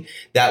 Anything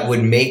that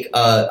would make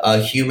a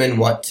human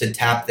want to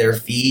tap their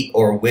feet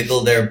or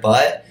wiggle their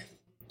butt,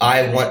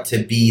 I want to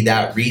be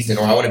that reason,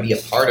 or I want to be a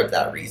part of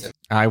that reason.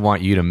 I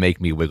want you to make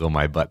me wiggle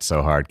my butt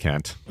so hard,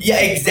 Kent. Yeah,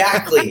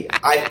 exactly.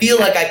 I feel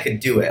like I could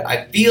do it.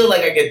 I feel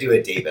like I could do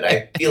it, David.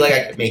 I feel like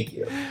I could make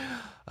you.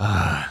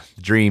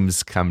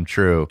 Dreams come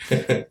true.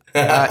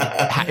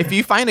 If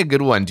you find a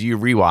good one, do you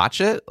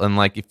rewatch it? And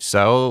like, if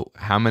so,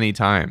 how many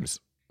times?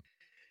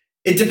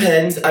 It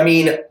depends. I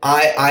mean,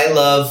 I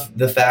love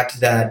the fact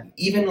that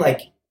even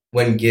like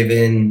when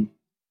given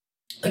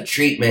a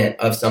treatment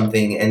of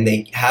something and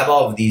they have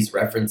all of these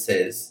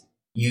references,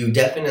 you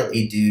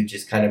definitely do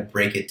just kind of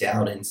break it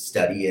down and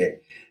study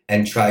it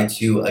and try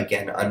to,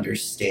 again,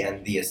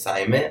 understand the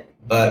assignment.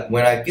 But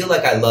when I feel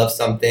like I love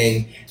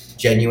something,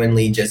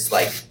 genuinely just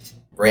like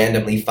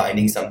randomly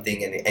finding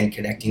something and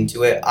connecting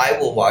to it, I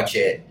will watch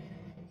it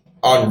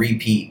on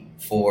repeat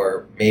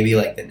for maybe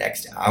like the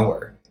next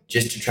hour,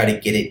 just to try to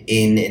get it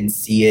in and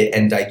see it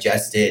and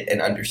digest it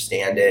and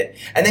understand it.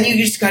 And then you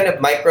just kind of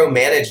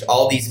micromanage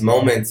all these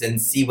moments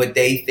and see what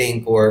they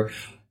think. Or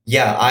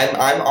yeah,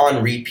 I'm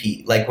on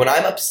repeat. Like when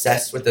I'm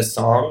obsessed with a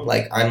song,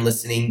 like I'm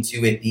listening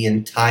to it the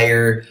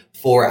entire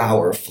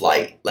 4-hour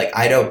flight. Like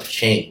I don't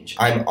change.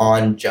 I'm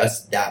on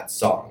just that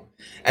song.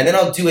 And then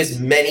I'll do as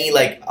many,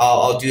 like,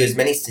 I'll do as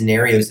many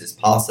scenarios as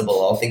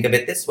possible. I'll think of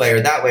it this way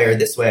or that way or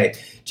this way,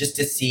 just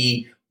to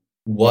see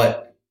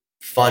what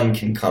fun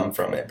can come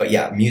from it. But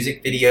yeah,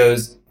 music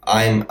videos,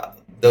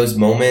 those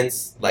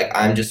moments, like,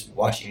 I'm just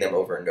watching them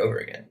over and over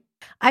again.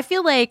 I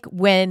feel like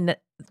when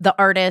the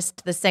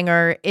artist, the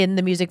singer in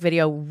the music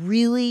video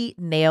really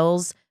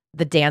nails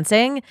the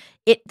dancing,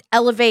 it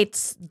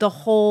elevates the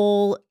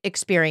whole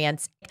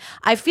experience.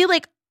 I feel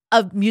like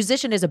a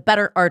musician is a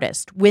better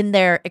artist when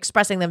they're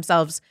expressing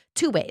themselves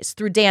two ways,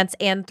 through dance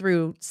and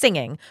through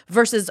singing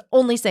versus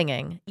only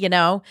singing, you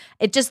know?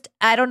 It just,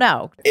 I don't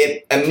know.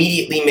 It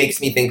immediately makes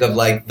me think of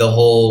like the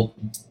whole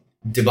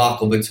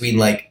debacle between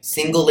like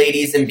Single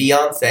Ladies and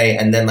Beyonce,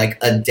 and then like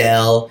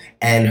Adele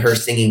and her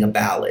singing a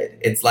ballad.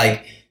 It's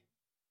like,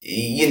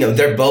 you know,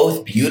 they're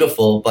both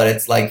beautiful, but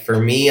it's like, for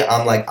me,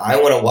 I'm like, I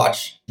want to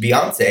watch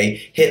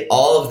Beyonce hit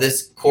all of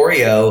this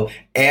choreo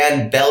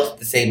and belt at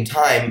the same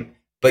time.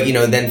 But, you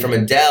know, then from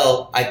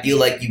Adele, I feel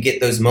like you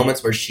get those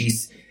moments where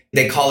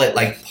they call it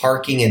like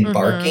parking and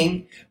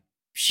barking.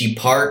 She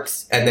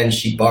parks and then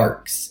she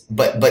barks.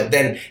 But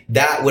then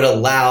that would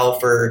allow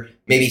for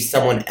maybe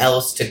someone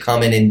else to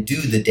come in and do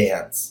the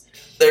dance.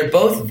 They're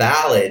both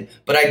valid,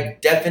 but I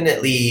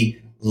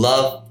definitely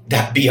love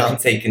that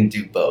Beyonce can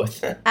do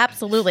both.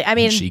 Absolutely. I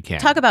mean, She can.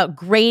 Talk about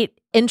great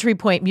entry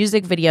point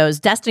music videos.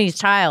 Destiny's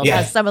Child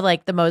has some of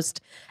like the most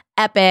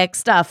epic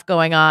stuff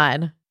going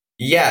on.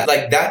 Yeah,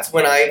 like that's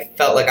when I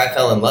felt like I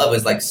fell in love,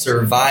 was like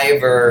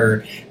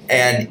Survivor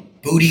and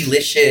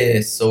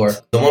Bootylicious, or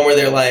the one where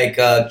they're like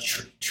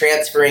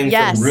transferring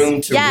from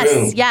room to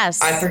room.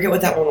 Yes. I forget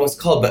what that one was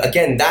called, but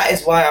again, that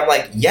is why I'm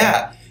like,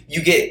 yeah,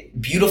 you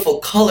get beautiful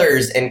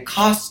colors and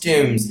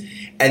costumes,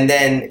 and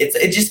then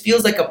it just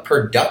feels like a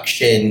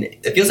production.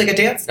 It feels like a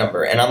dance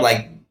number, and I'm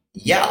like,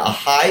 yeah, a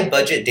high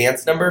budget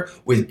dance number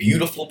with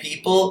beautiful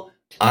people.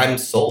 I'm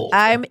sold.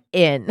 I'm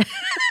in.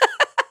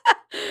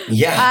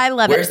 Yeah, I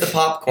love it. Where's the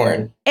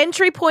popcorn?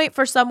 Entry point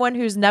for someone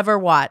who's never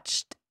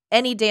watched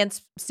any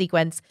dance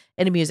sequence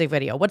in a music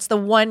video. What's the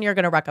one you're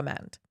going to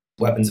recommend?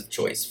 Weapons of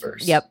Choice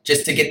first. Yep.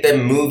 Just to get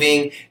them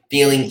moving,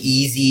 feeling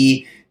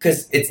easy,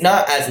 because it's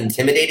not as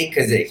intimidating,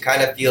 because it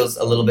kind of feels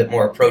a little bit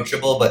more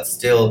approachable, but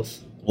still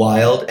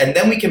wild. And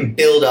then we can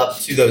build up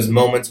to those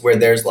moments where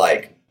there's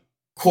like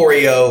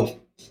choreo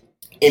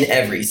in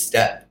every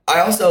step.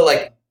 I feel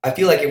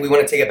like if we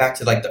want to take it back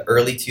to like the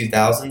early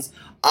 2000s,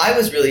 I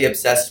was really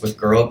obsessed with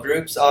girl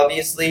groups,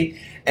 obviously.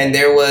 And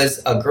there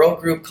was a girl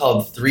group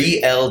called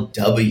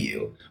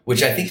 3LW,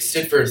 which I think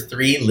stood for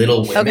Three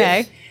Little Women.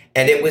 Okay.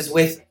 And it was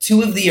with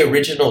two of the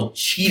original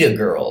Cheetah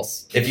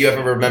Girls, if you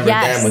ever remember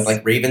them, with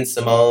like Raven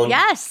Simone.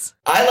 Yes.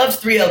 I loved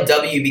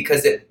 3LW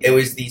because it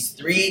was these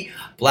three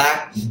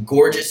black,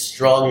 gorgeous,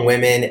 strong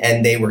women,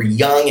 and they were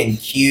young and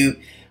cute.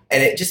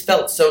 And it just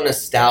felt so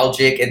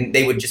nostalgic, and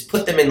they would just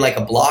put them in like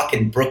a block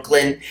in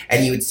Brooklyn,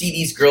 and you would see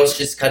these girls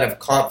just kind of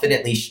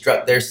confidently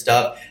strut their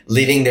stuff,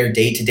 living their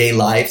day-to-day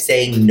life,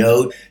 saying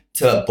no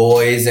to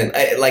boys. And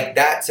like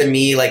that to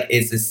me, like,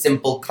 is a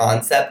simple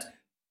concept,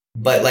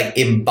 but like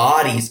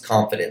embodies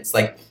confidence.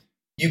 Like,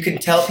 you can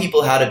tell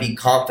people how to be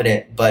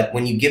confident, but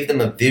when you give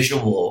them a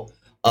visual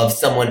of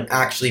someone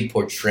actually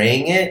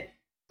portraying it,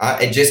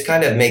 it just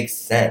kind of makes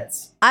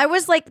sense. I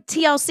was like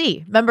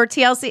TLC. Remember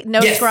TLC?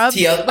 No Scrubs?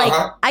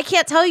 I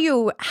can't tell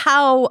you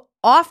how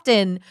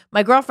often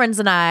my girlfriends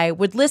and I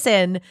would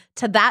listen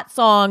to that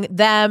song,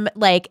 them,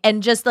 like,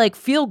 and just like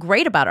feel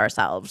great about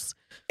ourselves.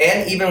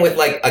 And even with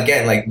like,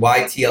 again, like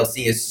why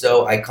TLC is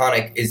so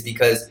iconic is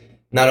because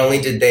not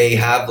only did they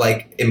have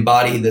like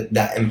embody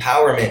that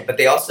empowerment, but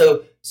they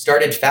also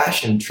started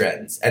fashion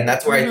trends. And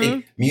that's where I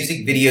think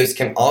music videos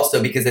can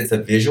also, because it's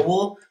a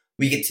visual,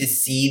 we get to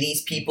see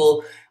these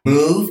people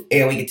move,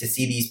 and we get to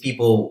see these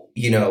people,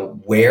 you know,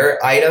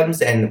 wear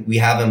items, and we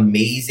have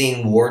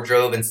amazing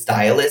wardrobe and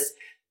stylists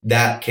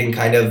that can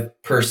kind of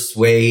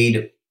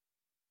persuade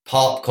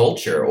pop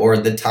culture or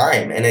the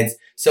time. And it's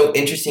so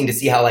interesting to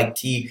see how like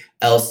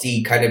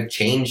TLC kind of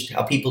changed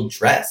how people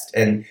dressed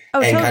and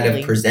kind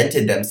of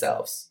presented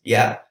themselves.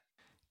 Yeah.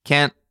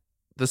 Kent,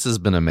 this has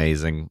been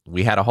amazing.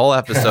 We had a whole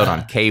episode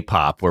on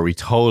K-pop where we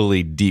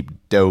totally deep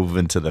dove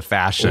into the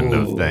fashion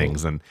of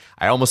things. And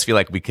I almost feel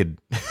like we could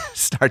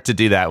start to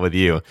do that with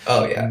you.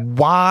 Oh, yeah.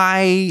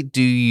 Why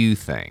do you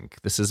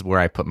think, this is where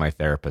I put my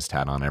therapist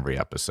hat on every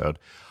episode,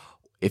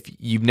 if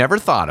you've never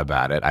thought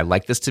about it, I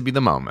like this to be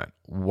the moment.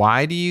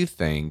 Why do you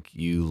think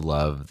you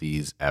love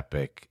these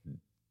epic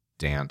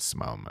dance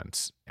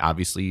moments?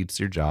 Obviously, it's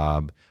your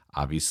job.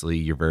 Obviously,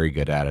 you're very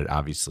good at it.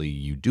 Obviously,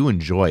 you do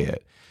enjoy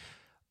it.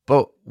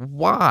 But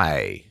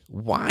why?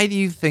 Why do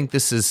you think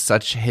this is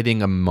such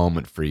hitting a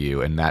moment for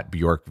you in that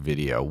Bjork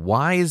video?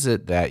 Why is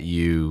it that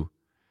you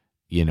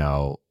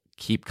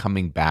keep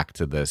coming back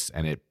to this,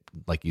 and it,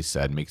 like you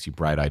said, makes you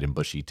bright-eyed and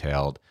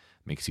bushy-tailed,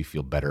 makes you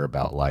feel better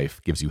about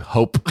life, gives you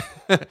hope.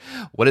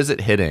 What is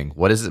it hitting?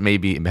 What is it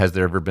maybe? Has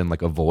there ever been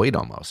like a void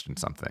almost in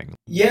something?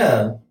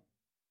 Yeah.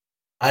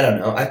 I don't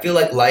know. I feel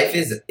like life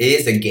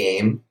is a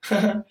game,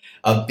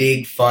 a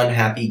big, fun,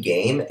 happy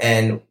game.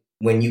 And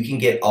when you can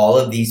get all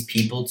of these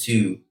people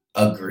to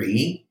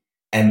agree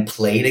and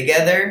play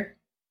together,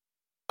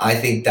 I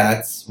think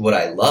that's what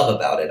I love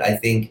about it. I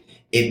think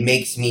it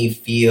makes me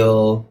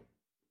feel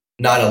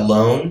not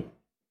alone.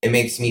 It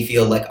makes me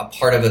feel like a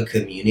part of a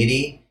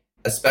community,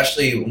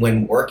 especially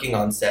when working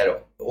on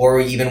set or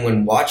even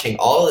when watching.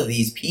 All of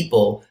these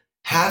people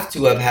have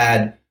to have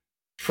had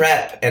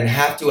prep and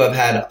have to have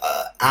had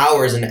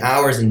hours and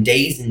hours and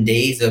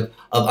days of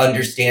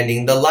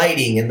understanding the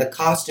lighting and the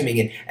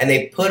costuming. And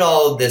they put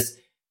all this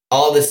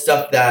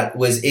stuff that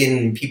was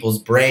in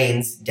people's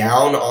brains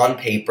down on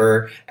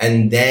paper,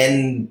 and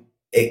then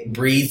it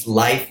breathes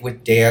life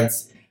with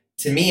dance.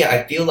 To me,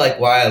 I feel like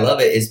why I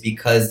love it is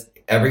because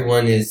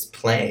everyone is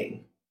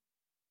playing.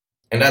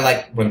 And I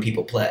like when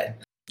people play.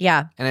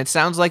 Yeah. And it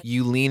sounds like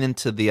you lean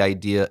into the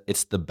idea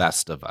it's the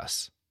best of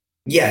us.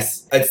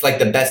 Yes, it's like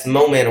the best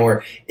moment,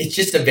 or it's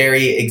just a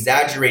very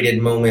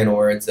exaggerated moment,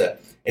 or it's a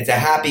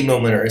happy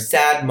moment or a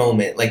sad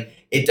moment. Like,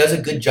 it does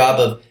a good job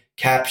of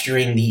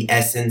capturing the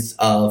essence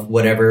of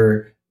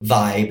whatever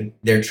vibe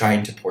they're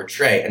trying to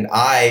portray. And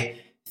I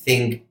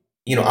think,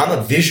 I'm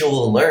a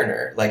visual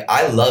learner. Like,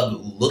 I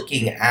love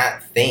looking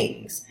at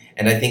things.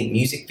 And I think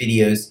music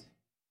videos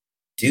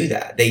do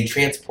that. They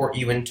transport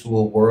you into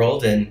a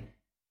world and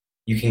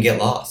you can get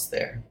lost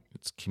there.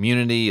 It's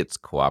community, it's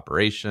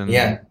cooperation,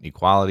 Yeah.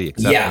 equality,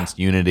 acceptance,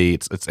 unity.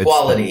 It's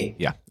quality.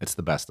 It's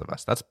the best of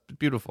us. That's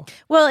beautiful.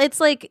 Well,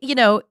 it's like,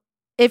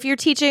 if you're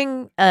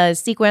teaching a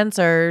sequence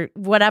or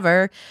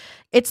whatever,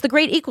 it's the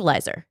great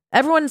equalizer.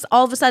 Everyone's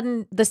all of a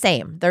sudden the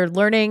same. They're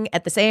learning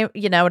at the same,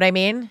 you know what I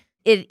mean?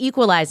 It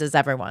equalizes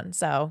everyone.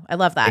 So I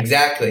love that.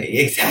 Exactly.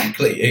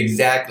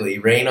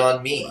 Rain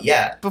on me.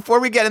 Yeah. Before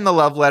we get in the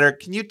love letter,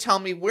 can you tell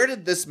me where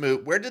did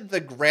the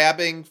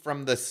grabbing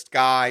from the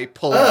sky,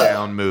 pull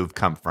down move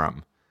come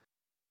from?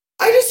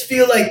 I just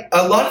feel like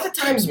a lot of the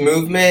times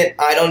movement,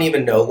 I don't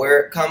even know where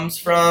it comes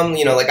from.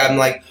 I'm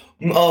like,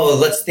 oh,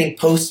 let's think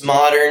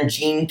postmodern,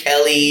 Gene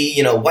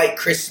Kelly, White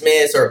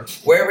Christmas, or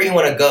wherever you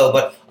want to go.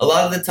 But a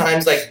lot of the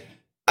times, like,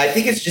 I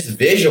think it's just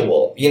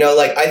visual,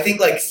 I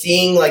think like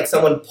seeing like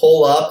someone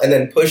pull up and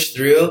then push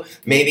through,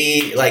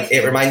 maybe like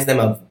it reminds them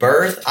of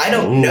birth. I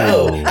don't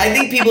know. I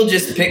think people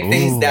just pick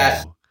things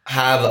that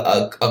have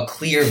a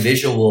clear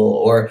visual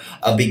or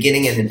a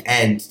beginning and an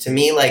end. To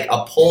me, like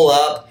a pull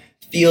up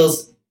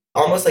feels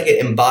almost like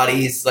it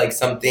embodies like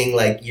something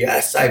like,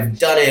 yes, I've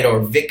done it,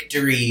 or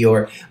victory,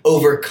 or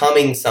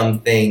overcoming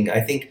something. I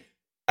think,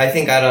 I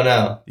don't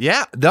know.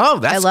 Yeah, no,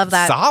 that's I love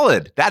that.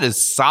 Solid. That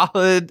is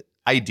solid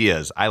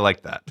ideas. I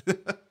like that.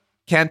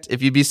 Kent,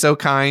 if you'd be so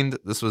kind,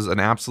 this was an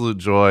absolute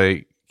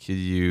joy. Could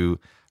you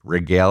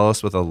regale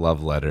us with a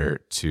love letter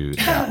to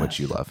that which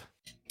you love?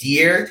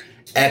 Dear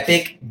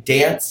epic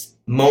dance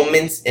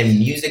moments and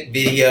music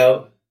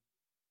video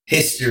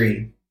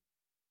history,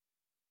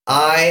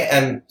 I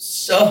am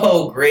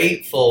so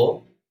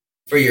grateful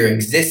for your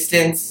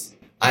existence.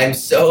 I'm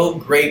so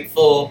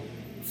grateful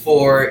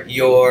for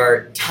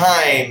your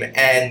time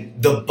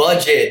and the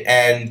budget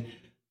and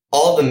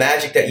all the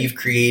magic that you've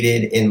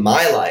created in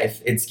my life.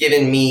 It's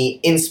given me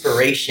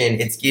inspiration.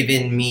 It's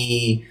given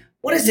me,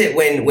 what is it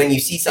when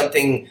you see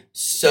something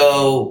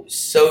so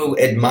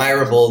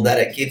admirable that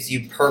it gives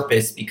you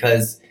purpose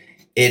because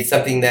it's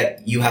something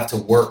that you have to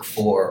work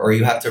for, or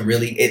you have to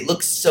really, it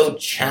looks so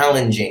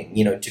challenging,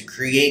 to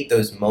create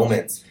those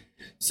moments.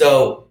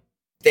 So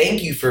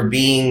thank you for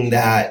being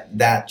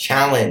that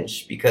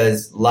challenge,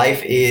 because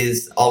life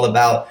is all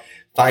about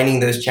finding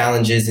those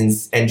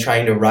challenges and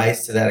trying to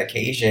rise to that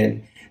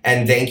occasion.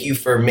 And thank you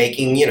for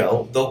making,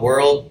 the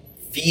world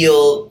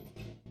feel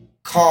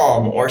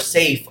calm or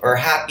safe or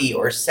happy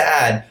or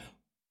sad.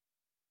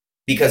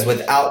 Because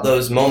without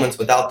those moments,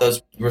 without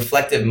those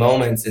reflective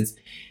moments,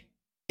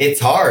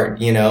 it's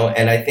hard,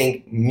 and I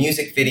think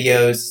music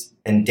videos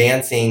and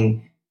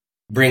dancing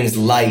brings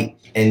light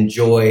and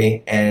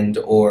joy and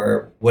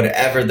or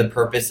whatever the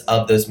purpose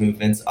of those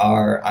movements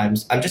are. I'm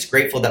just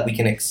grateful that we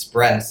can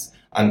express.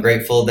 I'm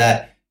grateful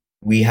that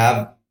we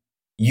have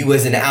you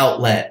as an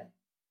outlet.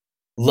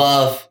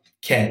 Love,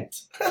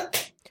 Kent.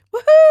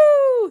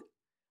 Woohoo!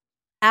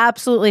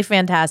 Absolutely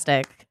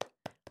fantastic.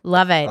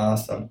 Love it.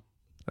 Awesome.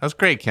 That was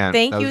great, Kent.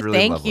 Thank That you. was really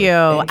Thank lovely.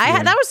 you. Thank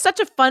you. That was such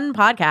a fun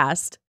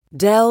podcast.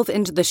 Delve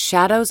into the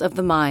shadows of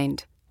the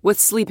mind with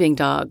Sleeping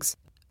Dogs,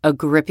 a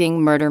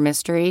gripping murder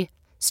mystery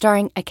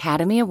starring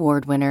Academy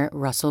Award winner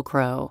Russell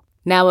Crowe.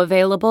 Now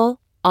available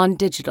on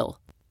digital.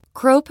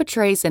 Crowe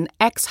portrays an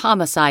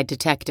ex-homicide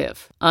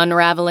detective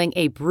unraveling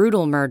a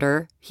brutal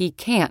murder he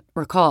can't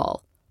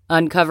recall.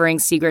 Uncovering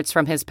secrets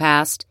from his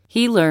past,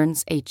 he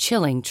learns a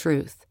chilling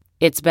truth.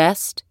 It's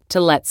best to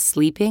let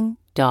sleeping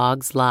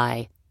dogs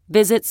lie.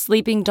 Visit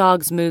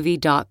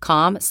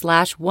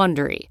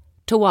sleepingdogsmovie.com/Wondery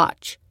to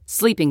watch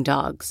Sleeping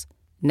Dogs,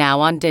 now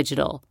on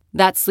digital.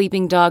 That's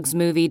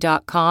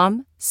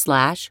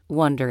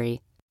sleepingdogsmovie.com/Wondery.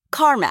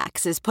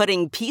 CarMax is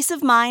putting peace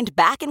of mind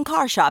back in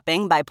car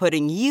shopping by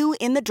putting you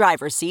in the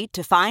driver's seat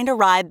to find a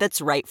ride that's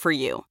right for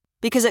you.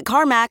 Because at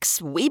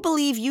CarMax, we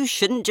believe you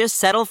shouldn't just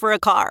settle for a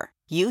car.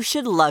 You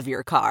should love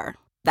your car.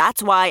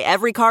 That's why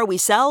every car we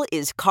sell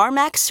is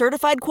CarMax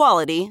certified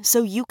quality,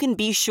 so you can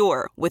be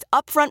sure with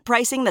upfront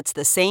pricing that's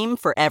the same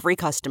for every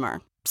customer.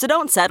 So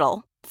don't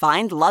settle.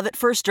 Find love at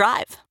first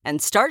drive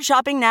and start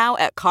shopping now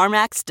at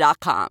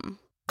CarMax.com.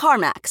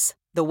 CarMax,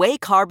 the way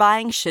car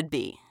buying should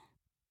be.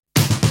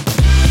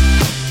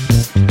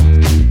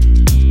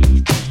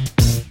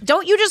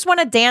 Don't you just want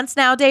to dance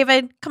now,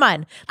 David? Come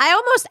on. I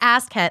almost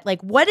asked Kent,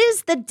 like, what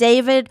does the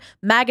David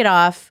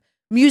Magadoff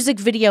music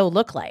video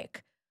look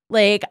like?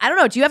 Like, I don't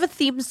know. Do you have a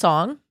theme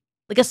song?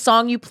 Like a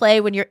song you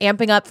play when you're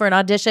amping up for an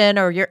audition,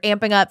 or you're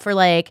amping up for,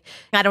 like,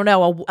 I don't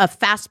know, a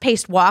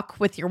fast-paced walk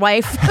with your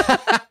wife?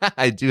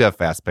 I do have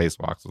fast-paced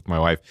walks with my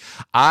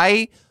wife.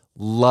 I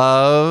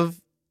love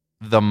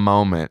the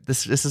moment.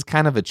 This is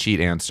kind of a cheat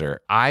answer.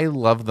 I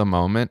love the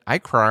moment. I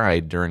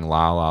cried during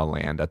La La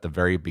Land at the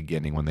very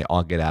beginning when they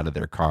all get out of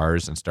their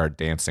cars and start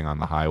dancing on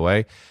the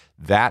highway.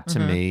 That to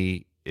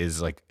me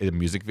is like a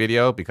music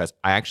video, because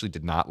I actually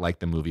did not like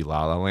the movie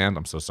La La Land.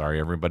 I'm so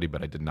sorry, everybody,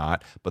 but I did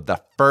not. But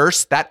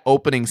that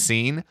opening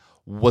scene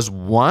was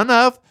one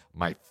of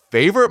my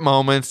favorite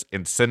moments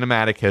in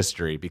cinematic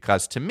history,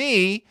 because to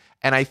me,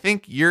 and I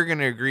think you're going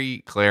to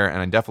agree, Claire, and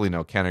I definitely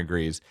know Ken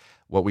agrees,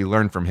 what we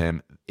learned from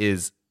him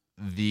is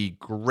the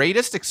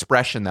greatest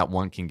expression that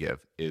one can give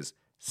is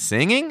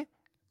singing,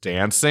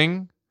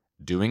 dancing,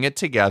 doing it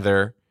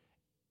together,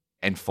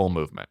 and full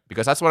movement.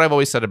 Because that's what I've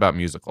always said about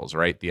musicals,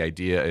 right? The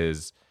idea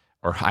is,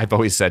 or I've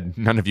always said,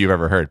 none of you have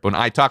ever heard, but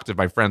when I talk to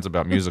my friends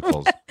about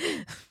musicals,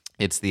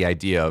 it's the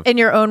idea of... In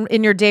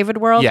your David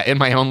world? Yeah, in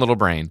my own little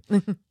brain.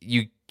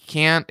 You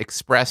can't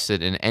express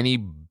it in any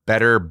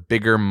better,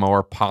 bigger,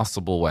 more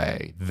possible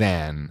way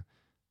than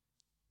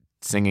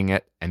singing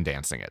it and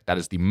dancing it. That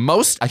is the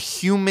most a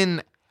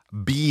human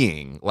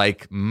being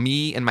like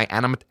me and my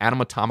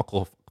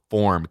anatomical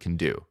form can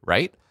do,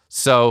 right?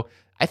 So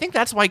I think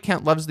that's why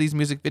Kent loves these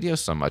music videos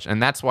so much,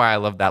 and that's why I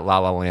love that La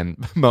La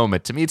Land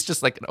moment. To me, it's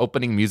just like an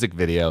opening music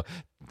video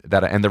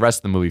and the rest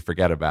of the movie,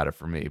 forget about it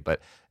for me. But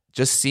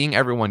just seeing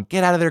everyone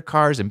get out of their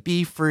cars and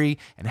be free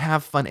and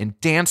have fun and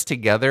dance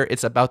together,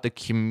 it's about the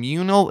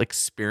communal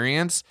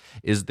experience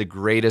is the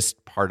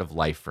greatest part of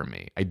life for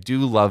me. I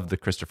do love the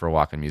Christopher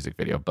Walken music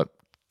video, but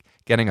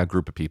getting a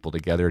group of people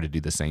together to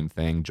do the same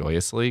thing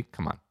joyously,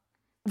 come on.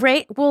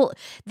 Right. Well,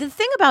 the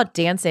thing about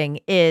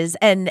dancing is,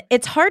 and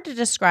it's hard to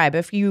describe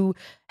if you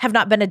have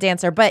not been a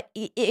dancer, but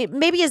it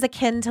maybe is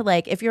akin to,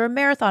 like, if you're a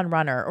marathon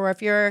runner or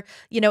if you're,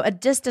 a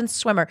distance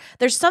swimmer.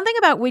 There's something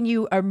about when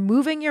you are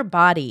moving your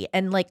body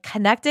and, like,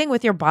 connecting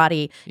with your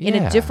body in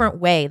a different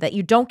way that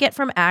you don't get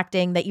from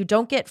acting, that you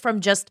don't get from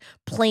just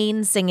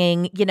plain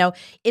singing.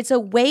 It's a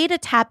way to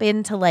tap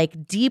into,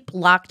 like, deep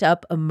locked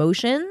up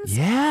emotions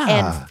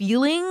and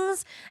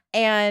feelings.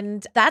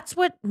 And that's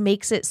what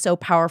makes it so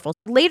powerful.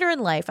 Later in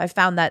life, I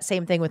found that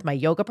same thing with my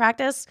yoga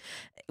practice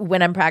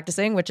when I'm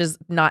practicing, which is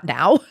not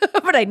now,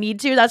 but I need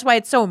to. That's why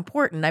it's so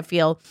important, I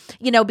feel,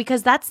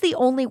 because that's the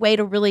only way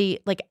to really,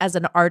 like, as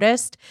an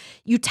artist,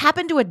 you tap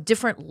into a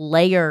different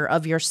layer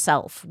of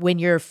yourself when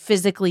you're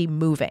physically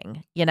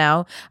moving,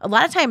 A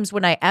lot of times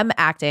when I am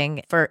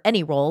acting for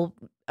any role,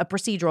 a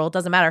procedural,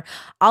 doesn't matter,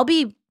 I'll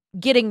be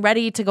getting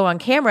ready to go on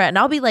camera and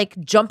I'll be, like,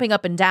 jumping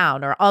up and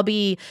down, or I'll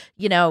be,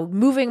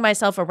 moving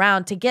myself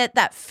around to get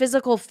that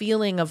physical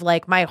feeling of,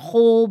 like, my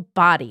whole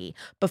body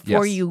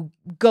before you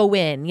go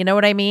in. You know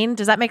what I mean?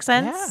 Does that make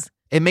sense?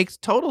 Yeah. It makes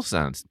total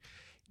sense.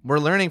 We're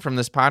learning from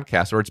this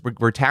podcast, or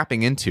we're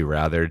tapping into,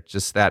 rather,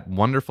 just that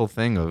wonderful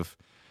thing of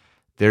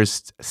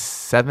there's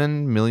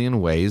 7 million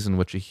ways in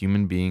which a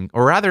human being,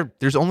 or rather,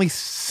 there's only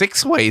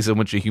 6 ways in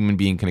which a human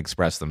being can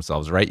express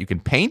themselves, right? You can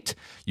paint,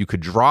 you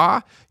could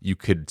draw, you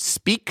could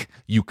speak,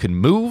 you can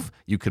move,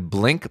 you could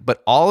blink,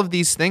 but all of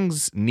these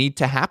things need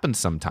to happen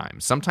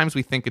sometimes. Sometimes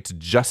we think it's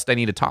just I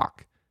need to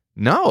talk.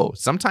 No,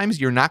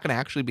 sometimes you're not going to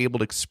actually be able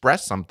to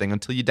express something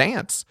until you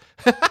dance.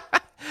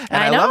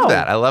 And I love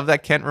that. I love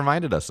that Kent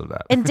reminded us of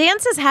that. And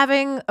dance is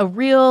having a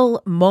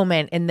real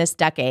moment in this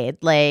decade.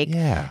 Like,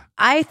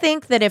 I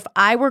think that if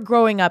I were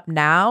growing up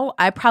now,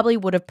 I probably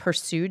would have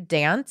pursued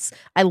dance.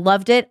 I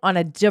loved it on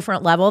a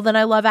different level than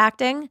I love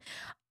acting.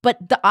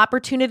 But the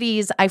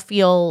opportunities, I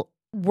feel,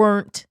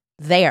 weren't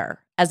there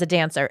as a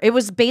dancer. It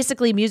was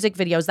basically music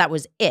videos. That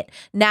was it.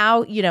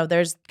 Now,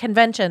 there's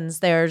conventions.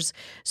 There's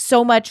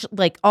so much,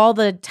 like, all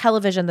the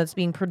television that's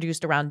being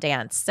produced around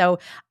dance. So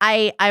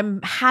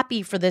I'm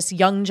happy for this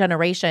young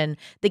generation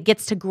that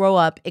gets to grow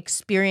up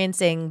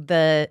experiencing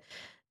the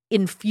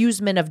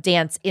infusement of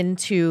dance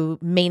into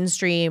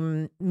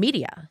mainstream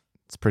media.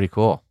 It's pretty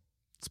cool.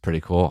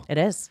 It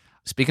is.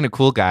 Speaking of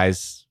cool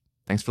guys,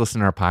 thanks for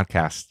listening to our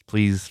podcast.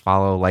 Please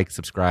follow, like,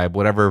 subscribe,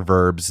 whatever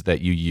verbs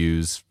that you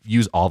use.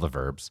 Use all the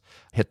verbs.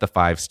 Hit the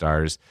 5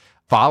 stars.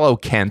 Follow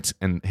Kent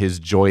and his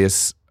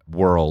joyous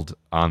world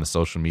on the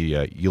social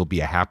media. You'll be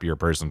a happier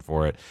person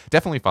for it.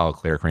 Definitely follow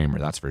Claire Kramer,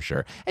 that's for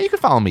sure. And you can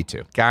follow me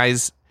too.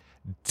 Guys,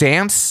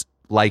 dance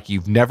like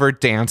you've never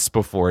danced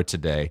before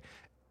today.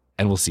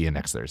 And we'll see you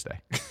next Thursday.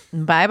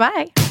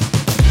 Bye-bye.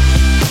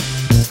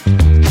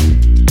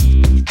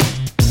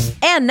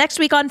 And next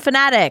week on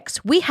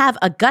Fanatics, we have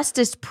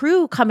Augustus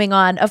Prew coming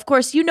on. Of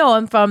course, you know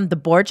him from The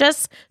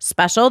Borgias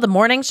special, The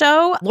Morning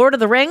Show, Lord of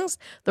the Rings,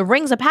 The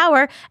Rings of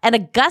Power. And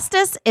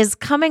Augustus is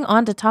coming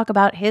on to talk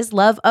about his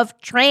love of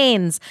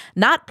trains.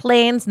 Not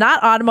planes,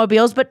 not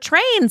automobiles, but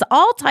trains,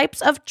 all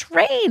types of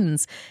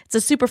trains. It's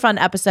a super fun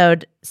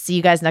episode. See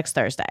you guys next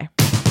Thursday.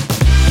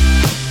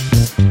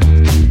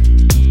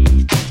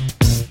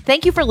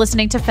 Thank you for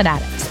listening to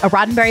Fanatics, a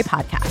Roddenberry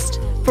podcast.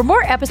 For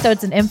more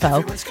episodes and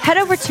info, head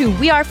over to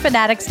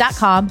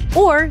wearefanatics.com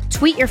or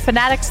tweet your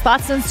Fanatics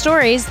thoughts and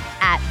stories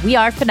at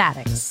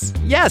wearefanatics.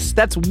 Yes,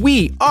 that's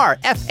We Are,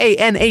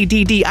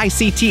 FANADDICTS.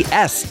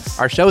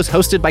 Our show is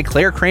hosted by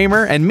Claire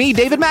Kramer and me,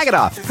 David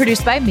Magadoff.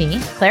 Produced by me,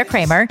 Claire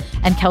Kramer,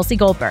 and Kelsey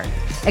Goldberg.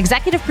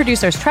 Executive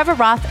producers Trevor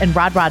Roth and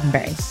Rod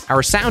Roddenberry.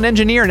 Our sound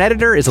engineer and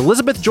editor is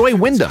Elizabeth Joy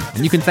Wyndham,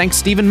 and you can thank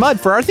Stephen Mudd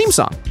for our theme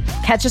song.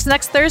 Catch us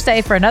next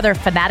Thursday for another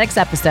Fanatics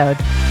episode.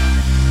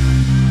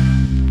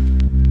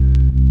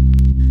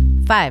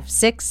 5,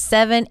 6,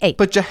 7, 8.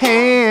 Put your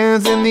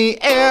hands in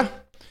the air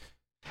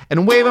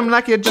and wave them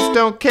like you just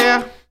don't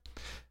care.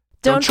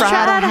 Don't try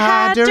to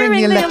hide during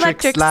the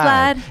electric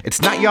slide.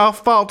 It's not your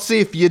fault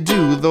if you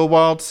do the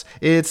waltz.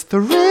 It's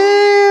Thriller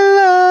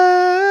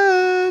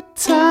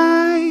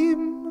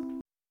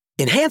time.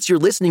 Enhance your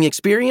listening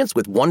experience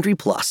with Wondery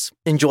Plus.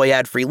 Enjoy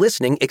ad-free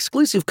listening,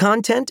 exclusive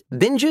content,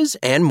 binges,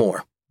 and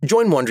more.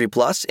 Join Wondery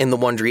Plus in the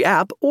Wondery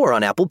app or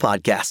on Apple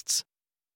Podcasts.